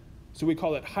chloride. So we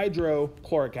call it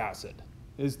hydrochloric acid,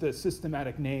 is the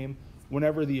systematic name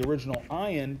whenever the original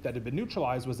ion that had been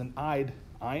neutralized was an ide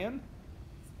ion.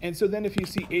 And so then if you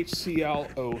see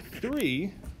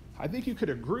HClO3, I think you could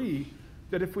agree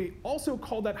that if we also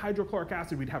called that hydrochloric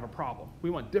acid, we'd have a problem. We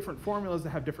want different formulas that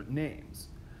have different names.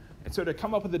 And so to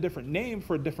come up with a different name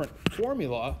for a different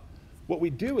formula, what we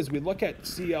do is we look at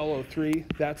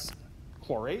ClO3, that's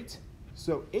chlorate.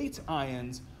 So 8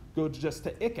 ions go just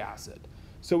to ic acid.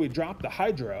 So we drop the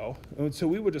hydro, and so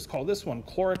we would just call this one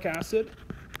chloric acid,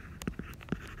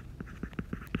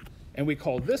 and we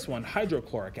call this one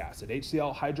hydrochloric acid,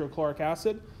 HCl hydrochloric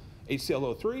acid,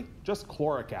 HClO3, just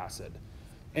chloric acid.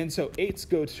 And so 8s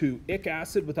go to ic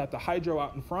acid without the hydro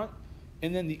out in front.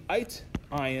 And then the ite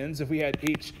ions, if we had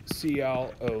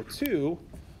HClO2,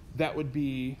 that would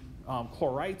be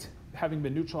chlorite, having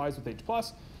been neutralized with H+.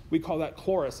 We call that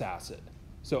chlorous acid,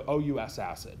 so OUS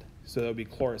acid. So that would be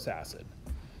chlorous acid.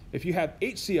 If you have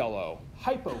HClO,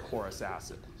 hypochlorous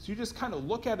acid. So you just kind of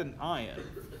look at an ion.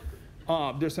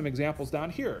 There's some examples down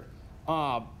here.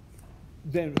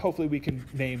 Then hopefully we can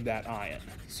name that ion.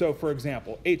 So for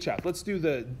example, HF, let's do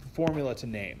the formula to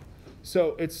name.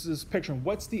 So it's this picture,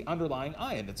 what's the underlying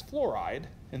ion? It's fluoride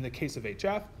in the case of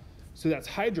HF. So that's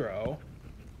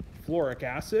hydrofluoric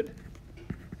acid.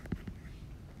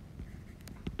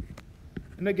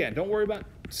 And again, don't worry about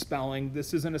spelling.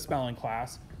 This isn't a spelling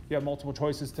class. You have multiple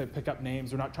choices to pick up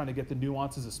names. We're not trying to get the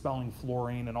nuances of spelling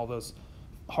fluorine and all those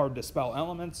hard to spell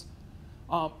elements.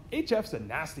 HF's a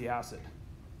nasty acid.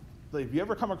 Like, if you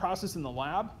ever come across this in the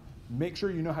lab, make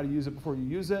sure you know how to use it before you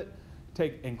use it.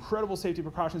 Take incredible safety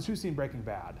precautions. Who's seen Breaking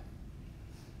Bad?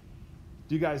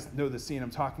 Do you guys know the scene I'm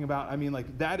talking about? I mean,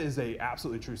 like, that is a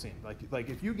absolutely true scene. Like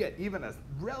if you get even a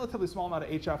relatively small amount of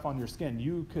HF on your skin,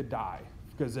 you could die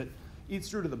because it eats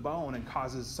through to the bone and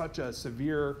causes such a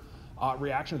severe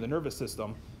reaction to the nervous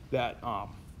system that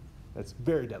that's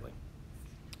very deadly.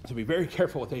 So be very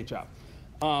careful with HF.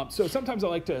 So sometimes I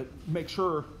like to make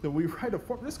sure that we write a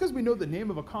form. Just because we know the name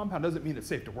of a compound doesn't mean it's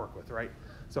safe to work with, right?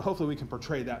 So hopefully we can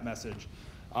portray that message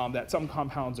that some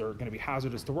compounds are going to be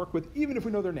hazardous to work with, even if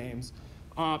we know their names.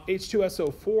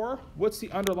 H2SO4, what's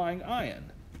the underlying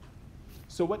ion?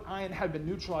 So what ion had been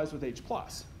neutralized with H+?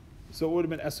 So it would have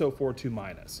been SO4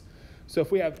 2-. So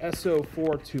if we have SO4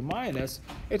 2-,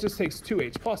 it just takes 2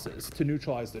 H+ to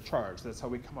neutralize the charge. That's how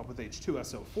we come up with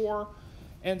H2SO4.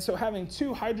 And so having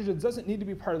 2 hydrogens doesn't need to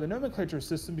be part of the nomenclature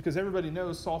system because everybody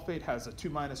knows sulfate has a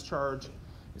 2- charge.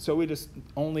 So we just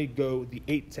only go the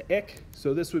 8 to ic.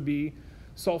 So this would be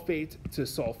sulfate to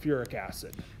sulfuric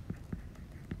acid.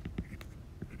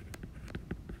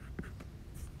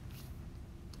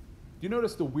 You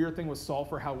notice the weird thing with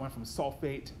sulfur, how it went from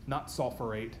sulfate, not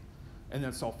sulfurate, and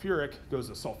then sulfuric goes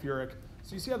to sulfuric.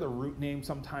 So you see how the root name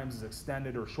sometimes is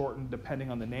extended or shortened depending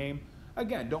on the name.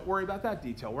 Again, don't worry about that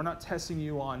detail. We're not testing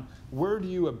you on where do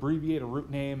you abbreviate a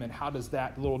root name and how does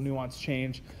that little nuance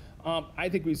change. I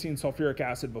think we've seen sulfuric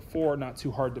acid before, not too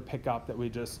hard to pick up that we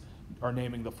just are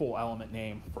naming the full element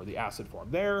name for the acid form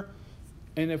there.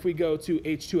 And if we go to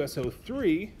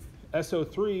H2SO3,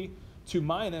 SO3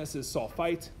 2- is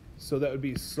sulfite, so that would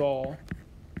be sulfur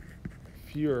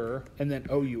and then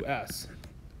OUS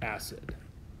acid.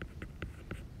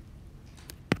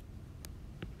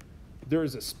 There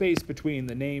is a space between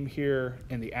the name here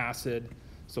and the acid,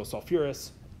 so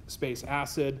sulfurous space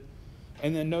acid.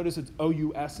 And then notice it's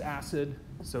OUS acid,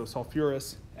 so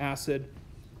sulfurous acid.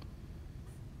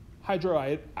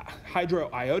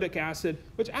 Hydroiodic acid,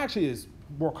 which actually is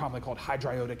more commonly called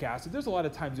hydriodic acid. There's a lot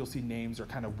of times you'll see names are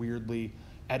kind of weirdly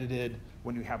edited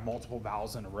when you have multiple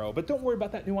vowels in a row, but don't worry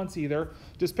about that nuance either.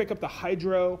 Just pick up the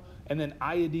hydro and then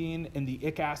iodine and the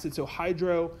ic acid. So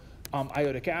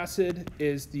hydroiodic acid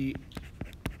is the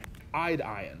ide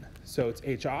ion. So it's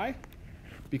HI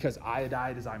because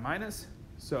iodide is I-.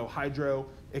 So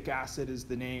hydroic acid is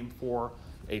the name for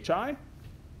HI.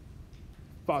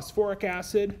 Phosphoric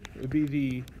acid would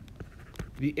be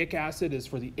the ic acid is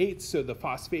for the 8th, so the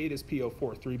phosphate is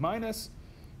PO4 3-.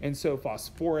 And so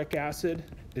phosphoric acid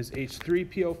is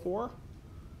H3PO4.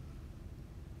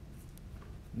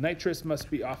 Nitrous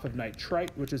must be off of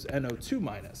nitrite, which is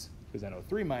NO2-, because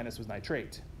NO3- was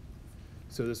nitrate.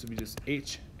 So this would be just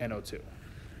HNO2.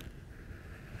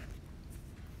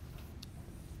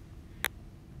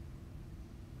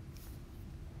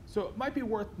 So it might be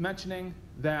worth mentioning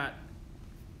that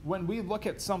when we look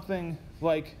at something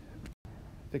like,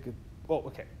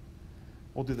 we'll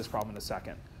do this problem in a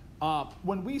second.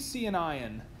 When we see an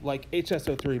ion like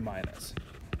HSO3-,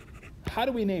 how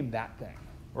do we name that thing?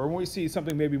 Or when we see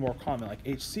something maybe more common like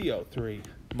HCO3-,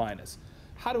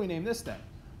 how do we name this thing?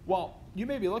 Well, you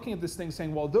may be looking at this thing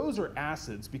saying, well, those are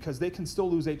acids because they can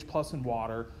still lose H+ in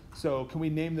water, so can we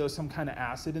name those some kind of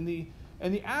acid? And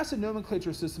the acid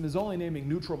nomenclature system is only naming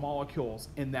neutral molecules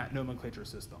in that nomenclature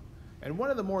system. And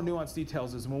one of the more nuanced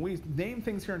details is when we name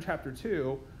things here in chapter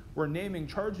 2, we're naming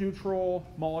charge neutral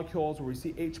molecules where we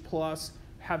see H+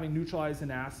 having neutralized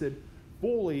an acid.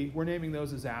 Fully, we're naming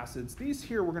those as acids. These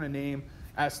here we're going to name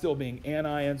as still being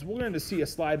anions. We're going to see a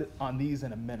slide on these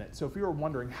in a minute. So if you were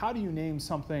wondering, how do you name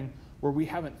something where we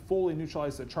haven't fully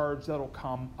neutralized the charge, that'll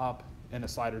come up in a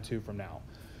slide or two from now.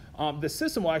 The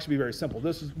system will actually be very simple.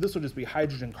 This will just be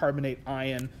hydrogen carbonate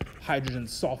ion, hydrogen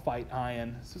sulfite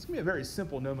ion. So it's going to be a very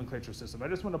simple nomenclature system. I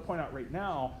just want to point out right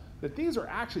now that these are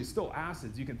actually still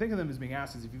acids. You can think of them as being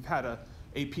acids. If you've had a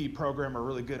AP program or a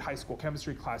really good high school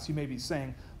chemistry class, you may be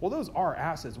saying, well, those are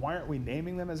acids. Why aren't we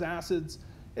naming them as acids?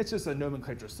 It's just a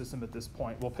nomenclature system at this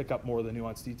point. We'll pick up more of the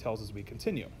nuanced details as we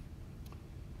continue.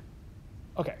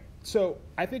 Okay, so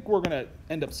I think we're going to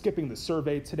end up skipping the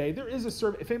survey today. There is a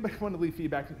survey. If anybody wanted to leave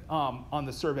feedback on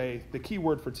the survey, the key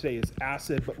word for today is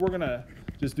acid, but we're going to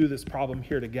just do this problem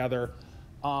here together.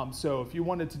 So if you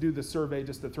wanted to do the survey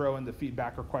just to throw in the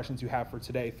feedback or questions you have for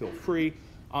today, feel free.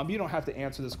 You don't have to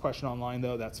answer this question online,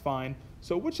 though. That's fine.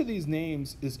 So which of these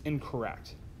names is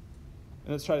incorrect?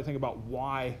 And let's try to think about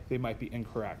why they might be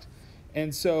incorrect.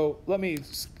 And so let me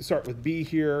start with B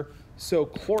here. So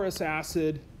chlorous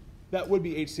acid, that would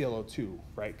be HClO2,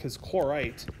 right? Because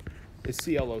chlorite is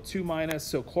ClO2 minus,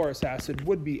 so chlorous acid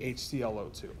would be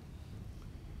HClO2.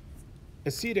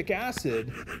 Acetic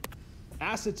acid,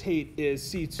 acetate is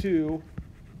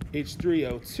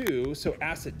C2H3O2, so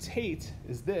acetate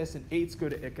is this, and ates go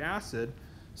to ic acid.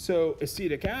 So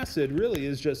acetic acid really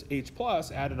is just H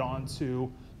plus added on to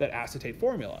that acetate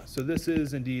formula. So this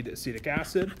is indeed acetic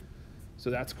acid, so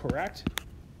that's correct.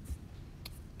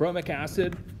 Bromic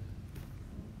acid,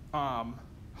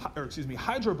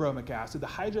 hydrobromic acid, the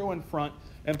hydro in front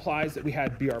implies that we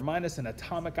had Br minus, an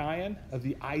atomic ion of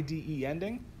the IDE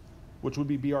ending, which would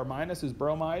be Br minus is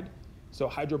bromide. So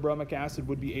hydrobromic acid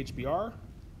would be HBr.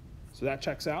 So that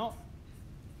checks out.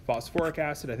 Phosphoric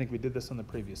acid, I think we did this on the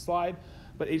previous slide,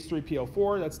 but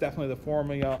H3PO4, that's definitely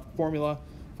the formula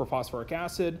for phosphoric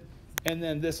acid. And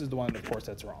then this is the one, of course,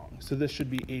 that's wrong. So this should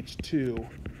be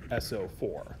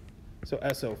H2SO4. So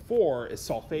SO4 is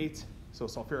sulfate, so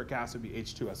sulfuric acid would be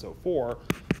H2SO4,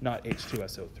 not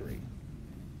H2SO3.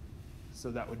 So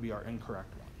that would be our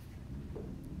incorrect one.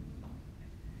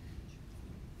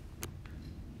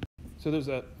 So there's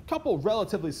a couple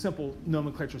relatively simple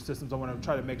nomenclature systems I want to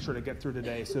try to make sure to get through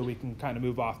today so we can kind of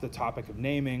move off the topic of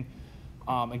naming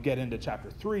and get into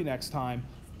chapter 3 next time.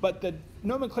 But the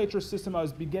nomenclature system I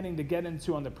was beginning to get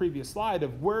into on the previous slide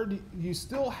of where do you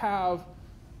still have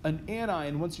an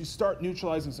anion once you start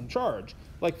neutralizing some charge.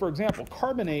 Like for example,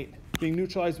 carbonate being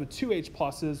neutralized with 2 H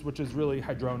pluses, which is really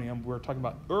hydronium we were talking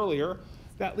about earlier,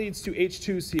 that leads to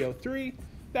H2CO3,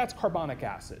 that's carbonic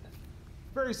acid.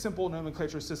 Very simple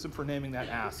nomenclature system for naming that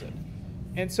acid.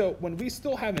 And so when we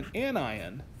still have an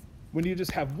anion, when you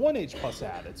just have 1 H plus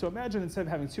added, so imagine instead of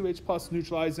having 2 H plus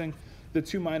neutralizing the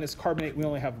 2 minus carbonate, we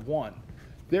only have 1.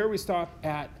 There we stop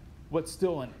at what's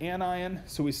still an anion,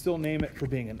 so we still name it for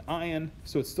being an ion,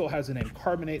 so it still has the name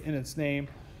carbonate in its name,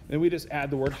 and we just add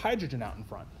the word hydrogen out in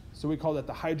front. So we call that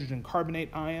the hydrogen carbonate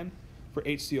ion for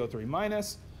HCO3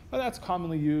 minus. Now that's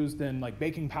commonly used in like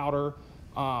baking powder,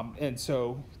 and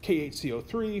so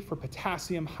KHCO3 for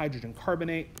potassium hydrogen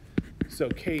carbonate. So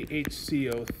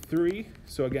KHCO3,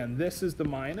 so again, this is the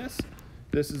minus,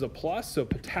 this is a plus, so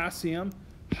potassium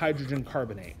hydrogen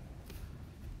carbonate.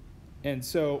 And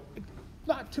so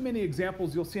not too many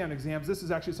examples you'll see on exams. This is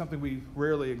actually something we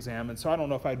rarely examine, so I don't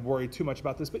know if I'd worry too much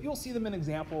about this, but you'll see them in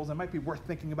examples. It might be worth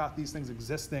thinking about these things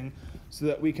existing so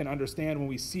that we can understand when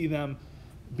we see them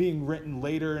being written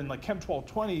later in like Chem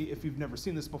 1220, if you've never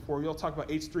seen this before, you'll talk about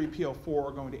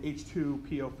H3PO4 going to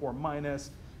H2PO4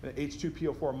 minus, and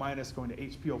H2PO4 minus going to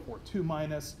HPO42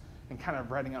 minus, and kind of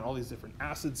writing out all these different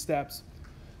acid steps.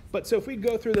 But so if we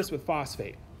go through this with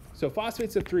phosphate, so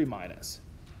phosphate's a 3 minus.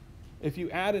 If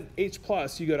you add an H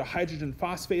plus, you go to hydrogen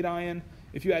phosphate ion.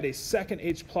 If you add a second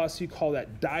H plus, you call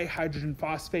that dihydrogen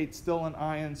phosphate, still an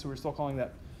ion, so we're still calling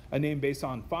that a name based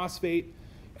on phosphate.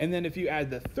 And then if you add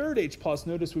the third H plus,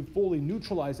 notice we've fully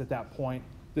neutralized at that point,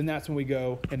 then that's when we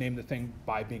go and name the thing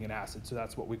by being an acid. So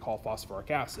that's what we call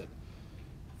phosphoric acid.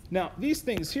 Now, these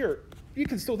things here, you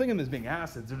can still think of them as being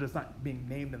acids. They're just not being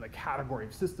named in the category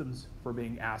of systems for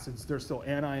being acids. They're still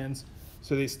anions,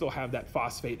 so they still have that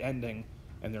phosphate ending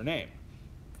in their name.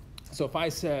 So if I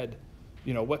said,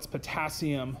 you know, what's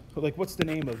potassium, like what's the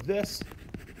name of this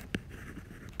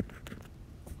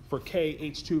for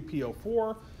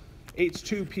KH2PO4?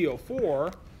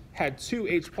 H2PO4 had 2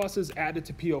 H pluses added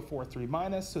to PO4 3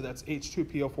 minus, so that's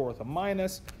H2PO4 with a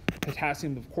minus.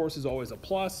 Potassium, of course, is always a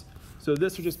plus. So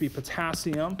this would just be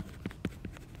potassium,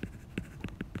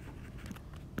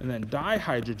 and then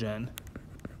dihydrogen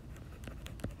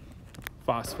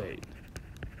phosphate.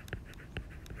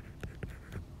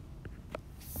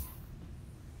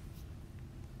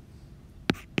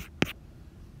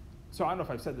 So so I don't know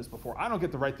if I've said this before, I don't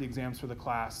get to write the exams for the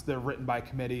class. They're written by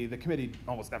committee. The committee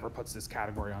almost never puts this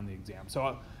category on the exam.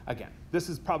 So again, this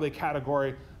is probably a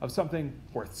category of something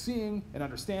worth seeing and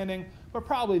understanding, but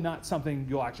probably not something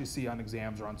you'll actually see on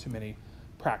exams or on too many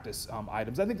practice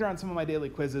items. I think they're on some of my daily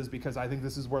quizzes because I think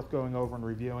this is worth going over and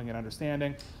reviewing and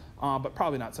understanding, but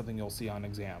probably not something you'll see on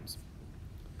exams.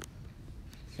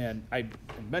 And I'm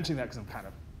mentioning that because I'm kind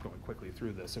of going quickly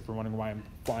through this. If you're wondering why I'm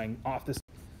flying off this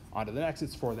onto the next,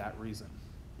 it's for that reason.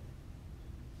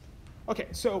 Okay,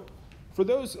 so for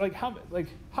those, how many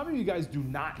of you guys do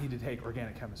not need to take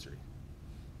organic chemistry?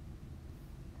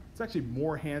 It's actually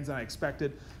more hands than I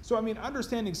expected. So I mean,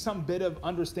 understanding some bit of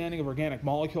understanding of organic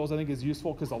molecules I think is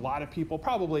useful because a lot of people,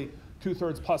 probably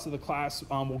 2/3 plus of the class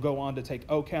will go on to take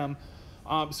OChem.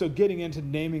 So getting into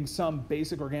naming some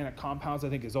basic organic compounds I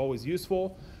think is always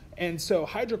useful. And so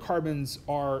hydrocarbons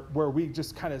are where we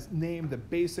just kind of name the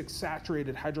basic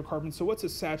saturated hydrocarbon. So what's a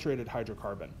saturated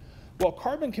hydrocarbon? Well,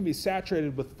 carbon can be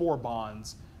saturated with 4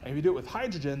 bonds. And if you do it with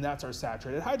hydrogen, that's our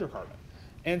saturated hydrocarbon.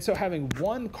 And so having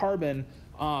one carbon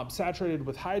saturated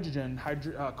with hydrogen,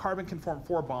 carbon can form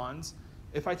 4 bonds.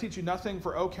 If I teach you nothing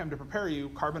for OChem to prepare you,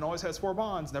 carbon always has 4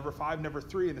 bonds, never 5, never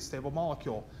 3 in a stable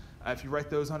molecule. If you write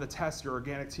those on a test, your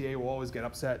organic TA will always get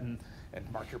upset and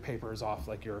mark your papers off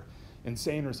like you're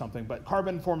insane or something. But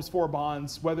carbon forms 4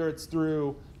 bonds, whether it's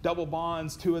through double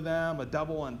bonds, 2 of them, a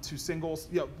double and 2 singles.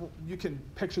 You can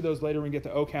picture those later when we get to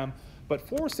OChem. But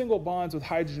 4 single bonds with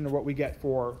hydrogen are what we get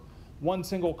for 1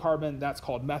 single carbon. That's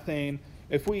called methane.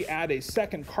 If we add a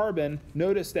second carbon,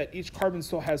 notice that each carbon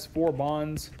still has 4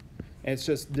 bonds. And it's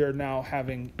just they're now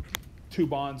having 2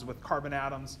 bonds with carbon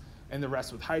atoms and the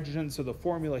rest with hydrogen. So the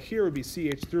formula here would be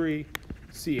CH3,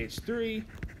 CH3.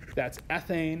 That's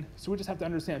ethane. So we just have to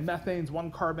understand methane's 1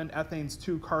 carbon, ethane's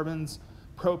 2 carbons,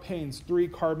 propane's 3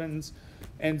 carbons.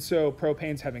 And so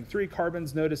propane's having 3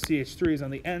 carbons. Notice CH3 is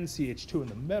on the end, CH2 in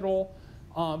the middle.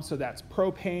 So that's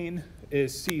propane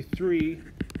is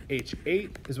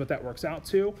C3H8 is what that works out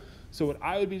to. So what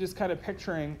I would be just kind of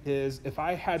picturing is if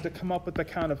I had to come up with the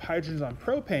count of hydrogens on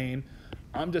propane,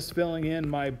 I'm just filling in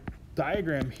my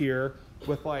diagram here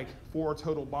with like 4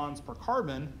 total bonds per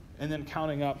carbon and then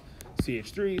counting up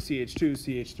CH3, CH2,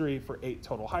 CH3 for 8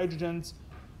 total hydrogens.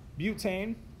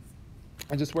 Butane,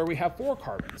 and just where we have 4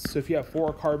 carbons. So if you have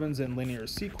 4 carbons in linear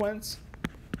sequence,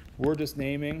 we're just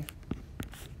naming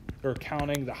or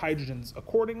counting the hydrogens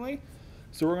accordingly.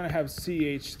 So we're going to have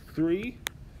CH3,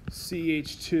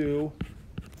 CH2,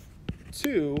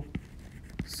 2,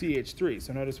 CH3.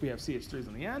 So notice we have CH3s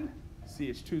on the end,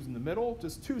 CH2s in the middle,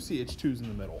 just 2 CH2s in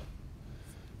the middle.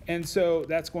 And so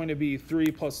that's going to be 3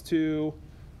 plus 2,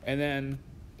 and then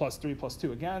plus 3 plus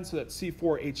 2 again, so that's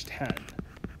C4H10.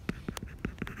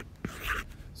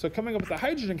 So coming up with the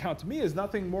hydrogen count to me is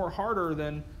nothing more harder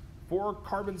than 4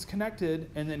 carbons connected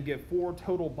and then give 4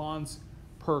 total bonds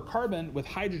per carbon with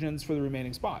hydrogens for the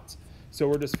remaining spots. So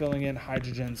we're just filling in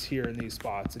hydrogens here in these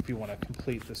spots if you want to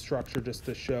complete the structure just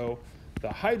to show the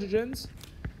hydrogens.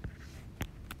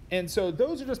 And so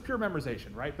those are just pure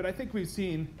memorization, right? But I think we've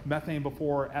seen methane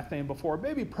before, ethane before,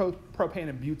 maybe propane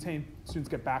and butane. Students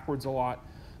get backwards a lot.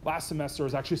 Last semester I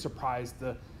was actually surprised.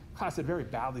 The class did very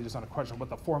badly just on a question of what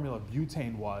the formula of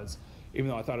butane was, even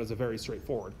though I thought it was a very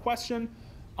straightforward question.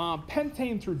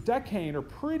 Pentane through decane are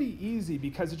pretty easy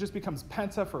because it just becomes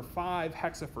penta for 5,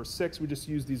 hexa for 6. We just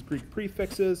use these Greek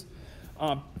prefixes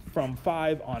from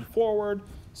 5 on forward.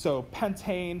 So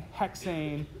pentane,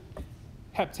 hexane,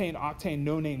 heptane, octane,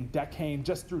 nonane, decane,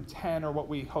 just through 10 are what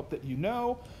we hope that you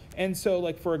know. And so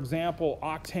like for example,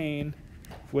 octane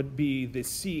would be the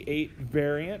C8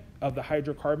 variant of the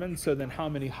hydrocarbon. So then how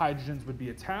many hydrogens would be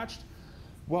attached?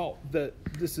 Well,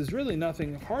 this is really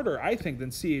nothing harder, I think, than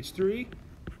CH3,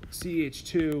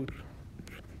 CH2,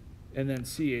 and then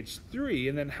CH3.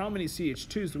 And then how many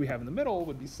CH2s do we have in the middle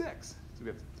would be 6. So we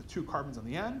have the 2 carbons on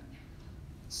the end,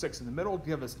 6 in the middle,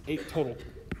 give us 8 total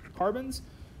carbons.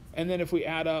 And then if we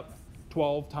add up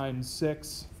 12 times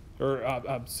 6,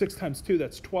 or 6 times 2,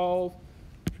 that's 12,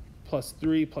 plus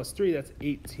 3, that's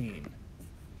 18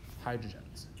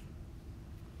 hydrogens.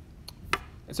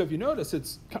 And so if you notice,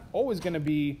 it's always going to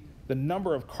be the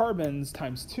number of carbons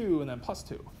times 2 and then plus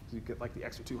 2. So you get like the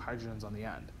extra 2 hydrogens on the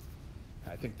end.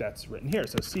 I think that's written here.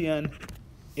 So CN,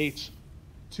 H,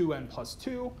 2N plus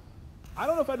 2. I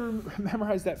don't know if I'd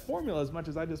memorize that formula as much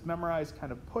as I just memorized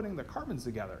kind of putting the carbons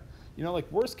together. You know,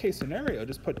 like worst case scenario,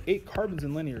 just put 8 carbons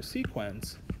in linear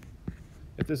sequence.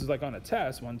 If this is like on a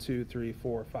test, 1, 2, 3,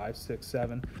 4, 5, 6,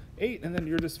 7, 8, and then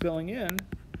you're just filling in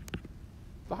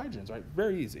the hydrogens, right?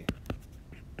 Very easy.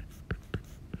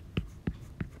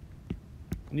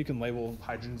 And you can label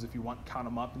hydrogens if you want, count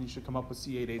them up, and you should come up with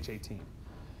C8H18.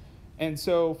 And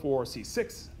so for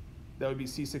C6, that would be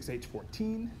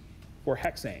C6H14 for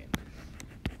hexane.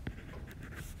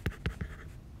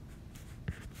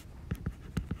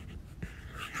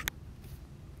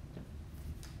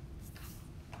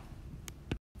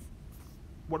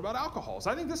 What about alcohols?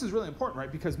 I think this is really important,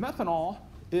 right? Because methanol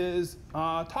is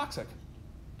toxic.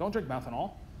 Don't drink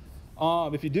methanol.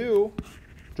 If you do,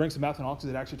 drink some methanol, because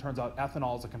it actually turns out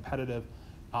ethanol is a competitive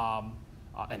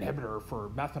inhibitor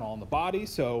for methanol in the body.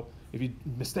 So if you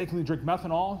mistakenly drink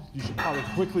methanol, you should probably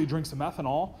quickly drink some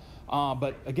ethanol.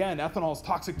 But again, ethanol is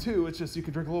toxic too. It's just you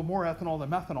can drink a little more ethanol than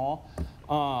methanol.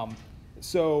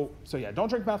 So yeah, don't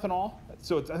drink methanol.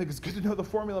 So I think it's good to know the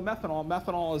formula of methanol.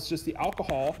 Methanol is just the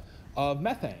alcohol of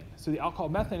methane. So the alcohol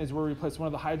of methane is where we replace one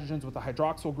of the hydrogens with a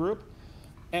hydroxyl group.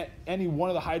 Any one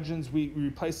of the hydrogens we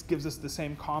replace gives us the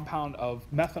same compound of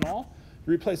methanol.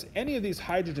 You replace any of these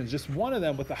hydrogens, just one of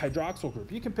them, with a hydroxyl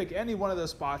group. You can pick any one of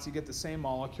those spots, you get the same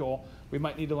molecule. We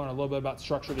might need to learn a little bit about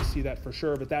structure to see that for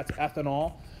sure, but that's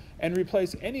ethanol. And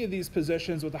replace any of these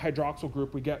positions with a hydroxyl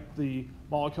group, we get the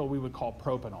molecule we would call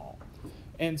propanol.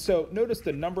 And so notice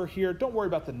the number here. Don't worry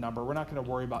about the number. We're not going to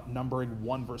worry about numbering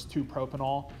 1 versus 2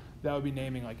 propanol. That would be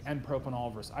naming like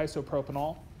N-propanol versus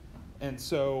isopropanol. And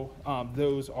so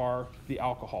those are the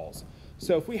alcohols.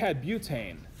 So if we had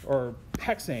butane or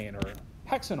hexane or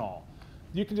hexanol,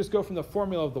 you can just go from the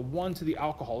formula of the 1 to the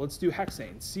alcohol. Let's do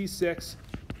hexane,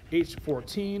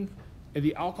 C6H14. In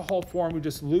the alcohol form, we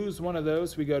just lose one of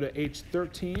those. We go to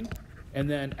H13 and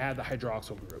then add the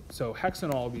hydroxyl group. So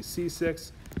hexanol would be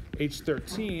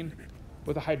C6H13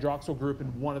 with a hydroxyl group in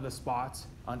one of the spots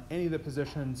on any of the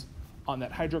positions on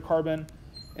that hydrocarbon.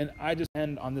 And I just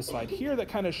end on this slide here that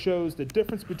kind of shows the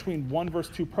difference between 1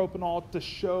 versus 2 propanol to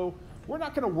show we're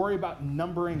not going to worry about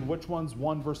numbering which one's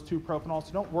 1 versus 2 propanol.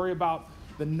 So don't worry about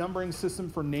the numbering system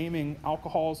for naming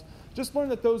alcohols. Just learn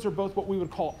that those are both what we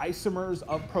would call isomers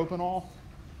of propanol.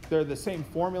 They're the same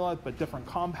formula, but different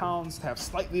compounds, have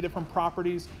slightly different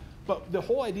properties. But the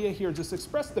whole idea here is just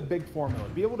express the big formula.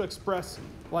 Be able to express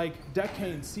like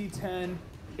decane C10,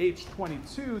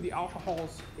 H22, the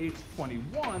alcohol's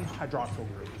H21 hydroxyl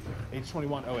group,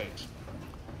 H21OH.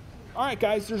 All right,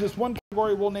 guys, there's just one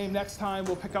category we'll name next time.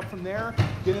 We'll pick up from there,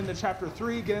 get into chapter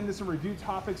 3, get into some review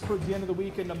topics towards the end of the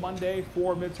week into Monday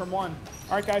for midterm 1.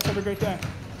 All right, guys, have a great day.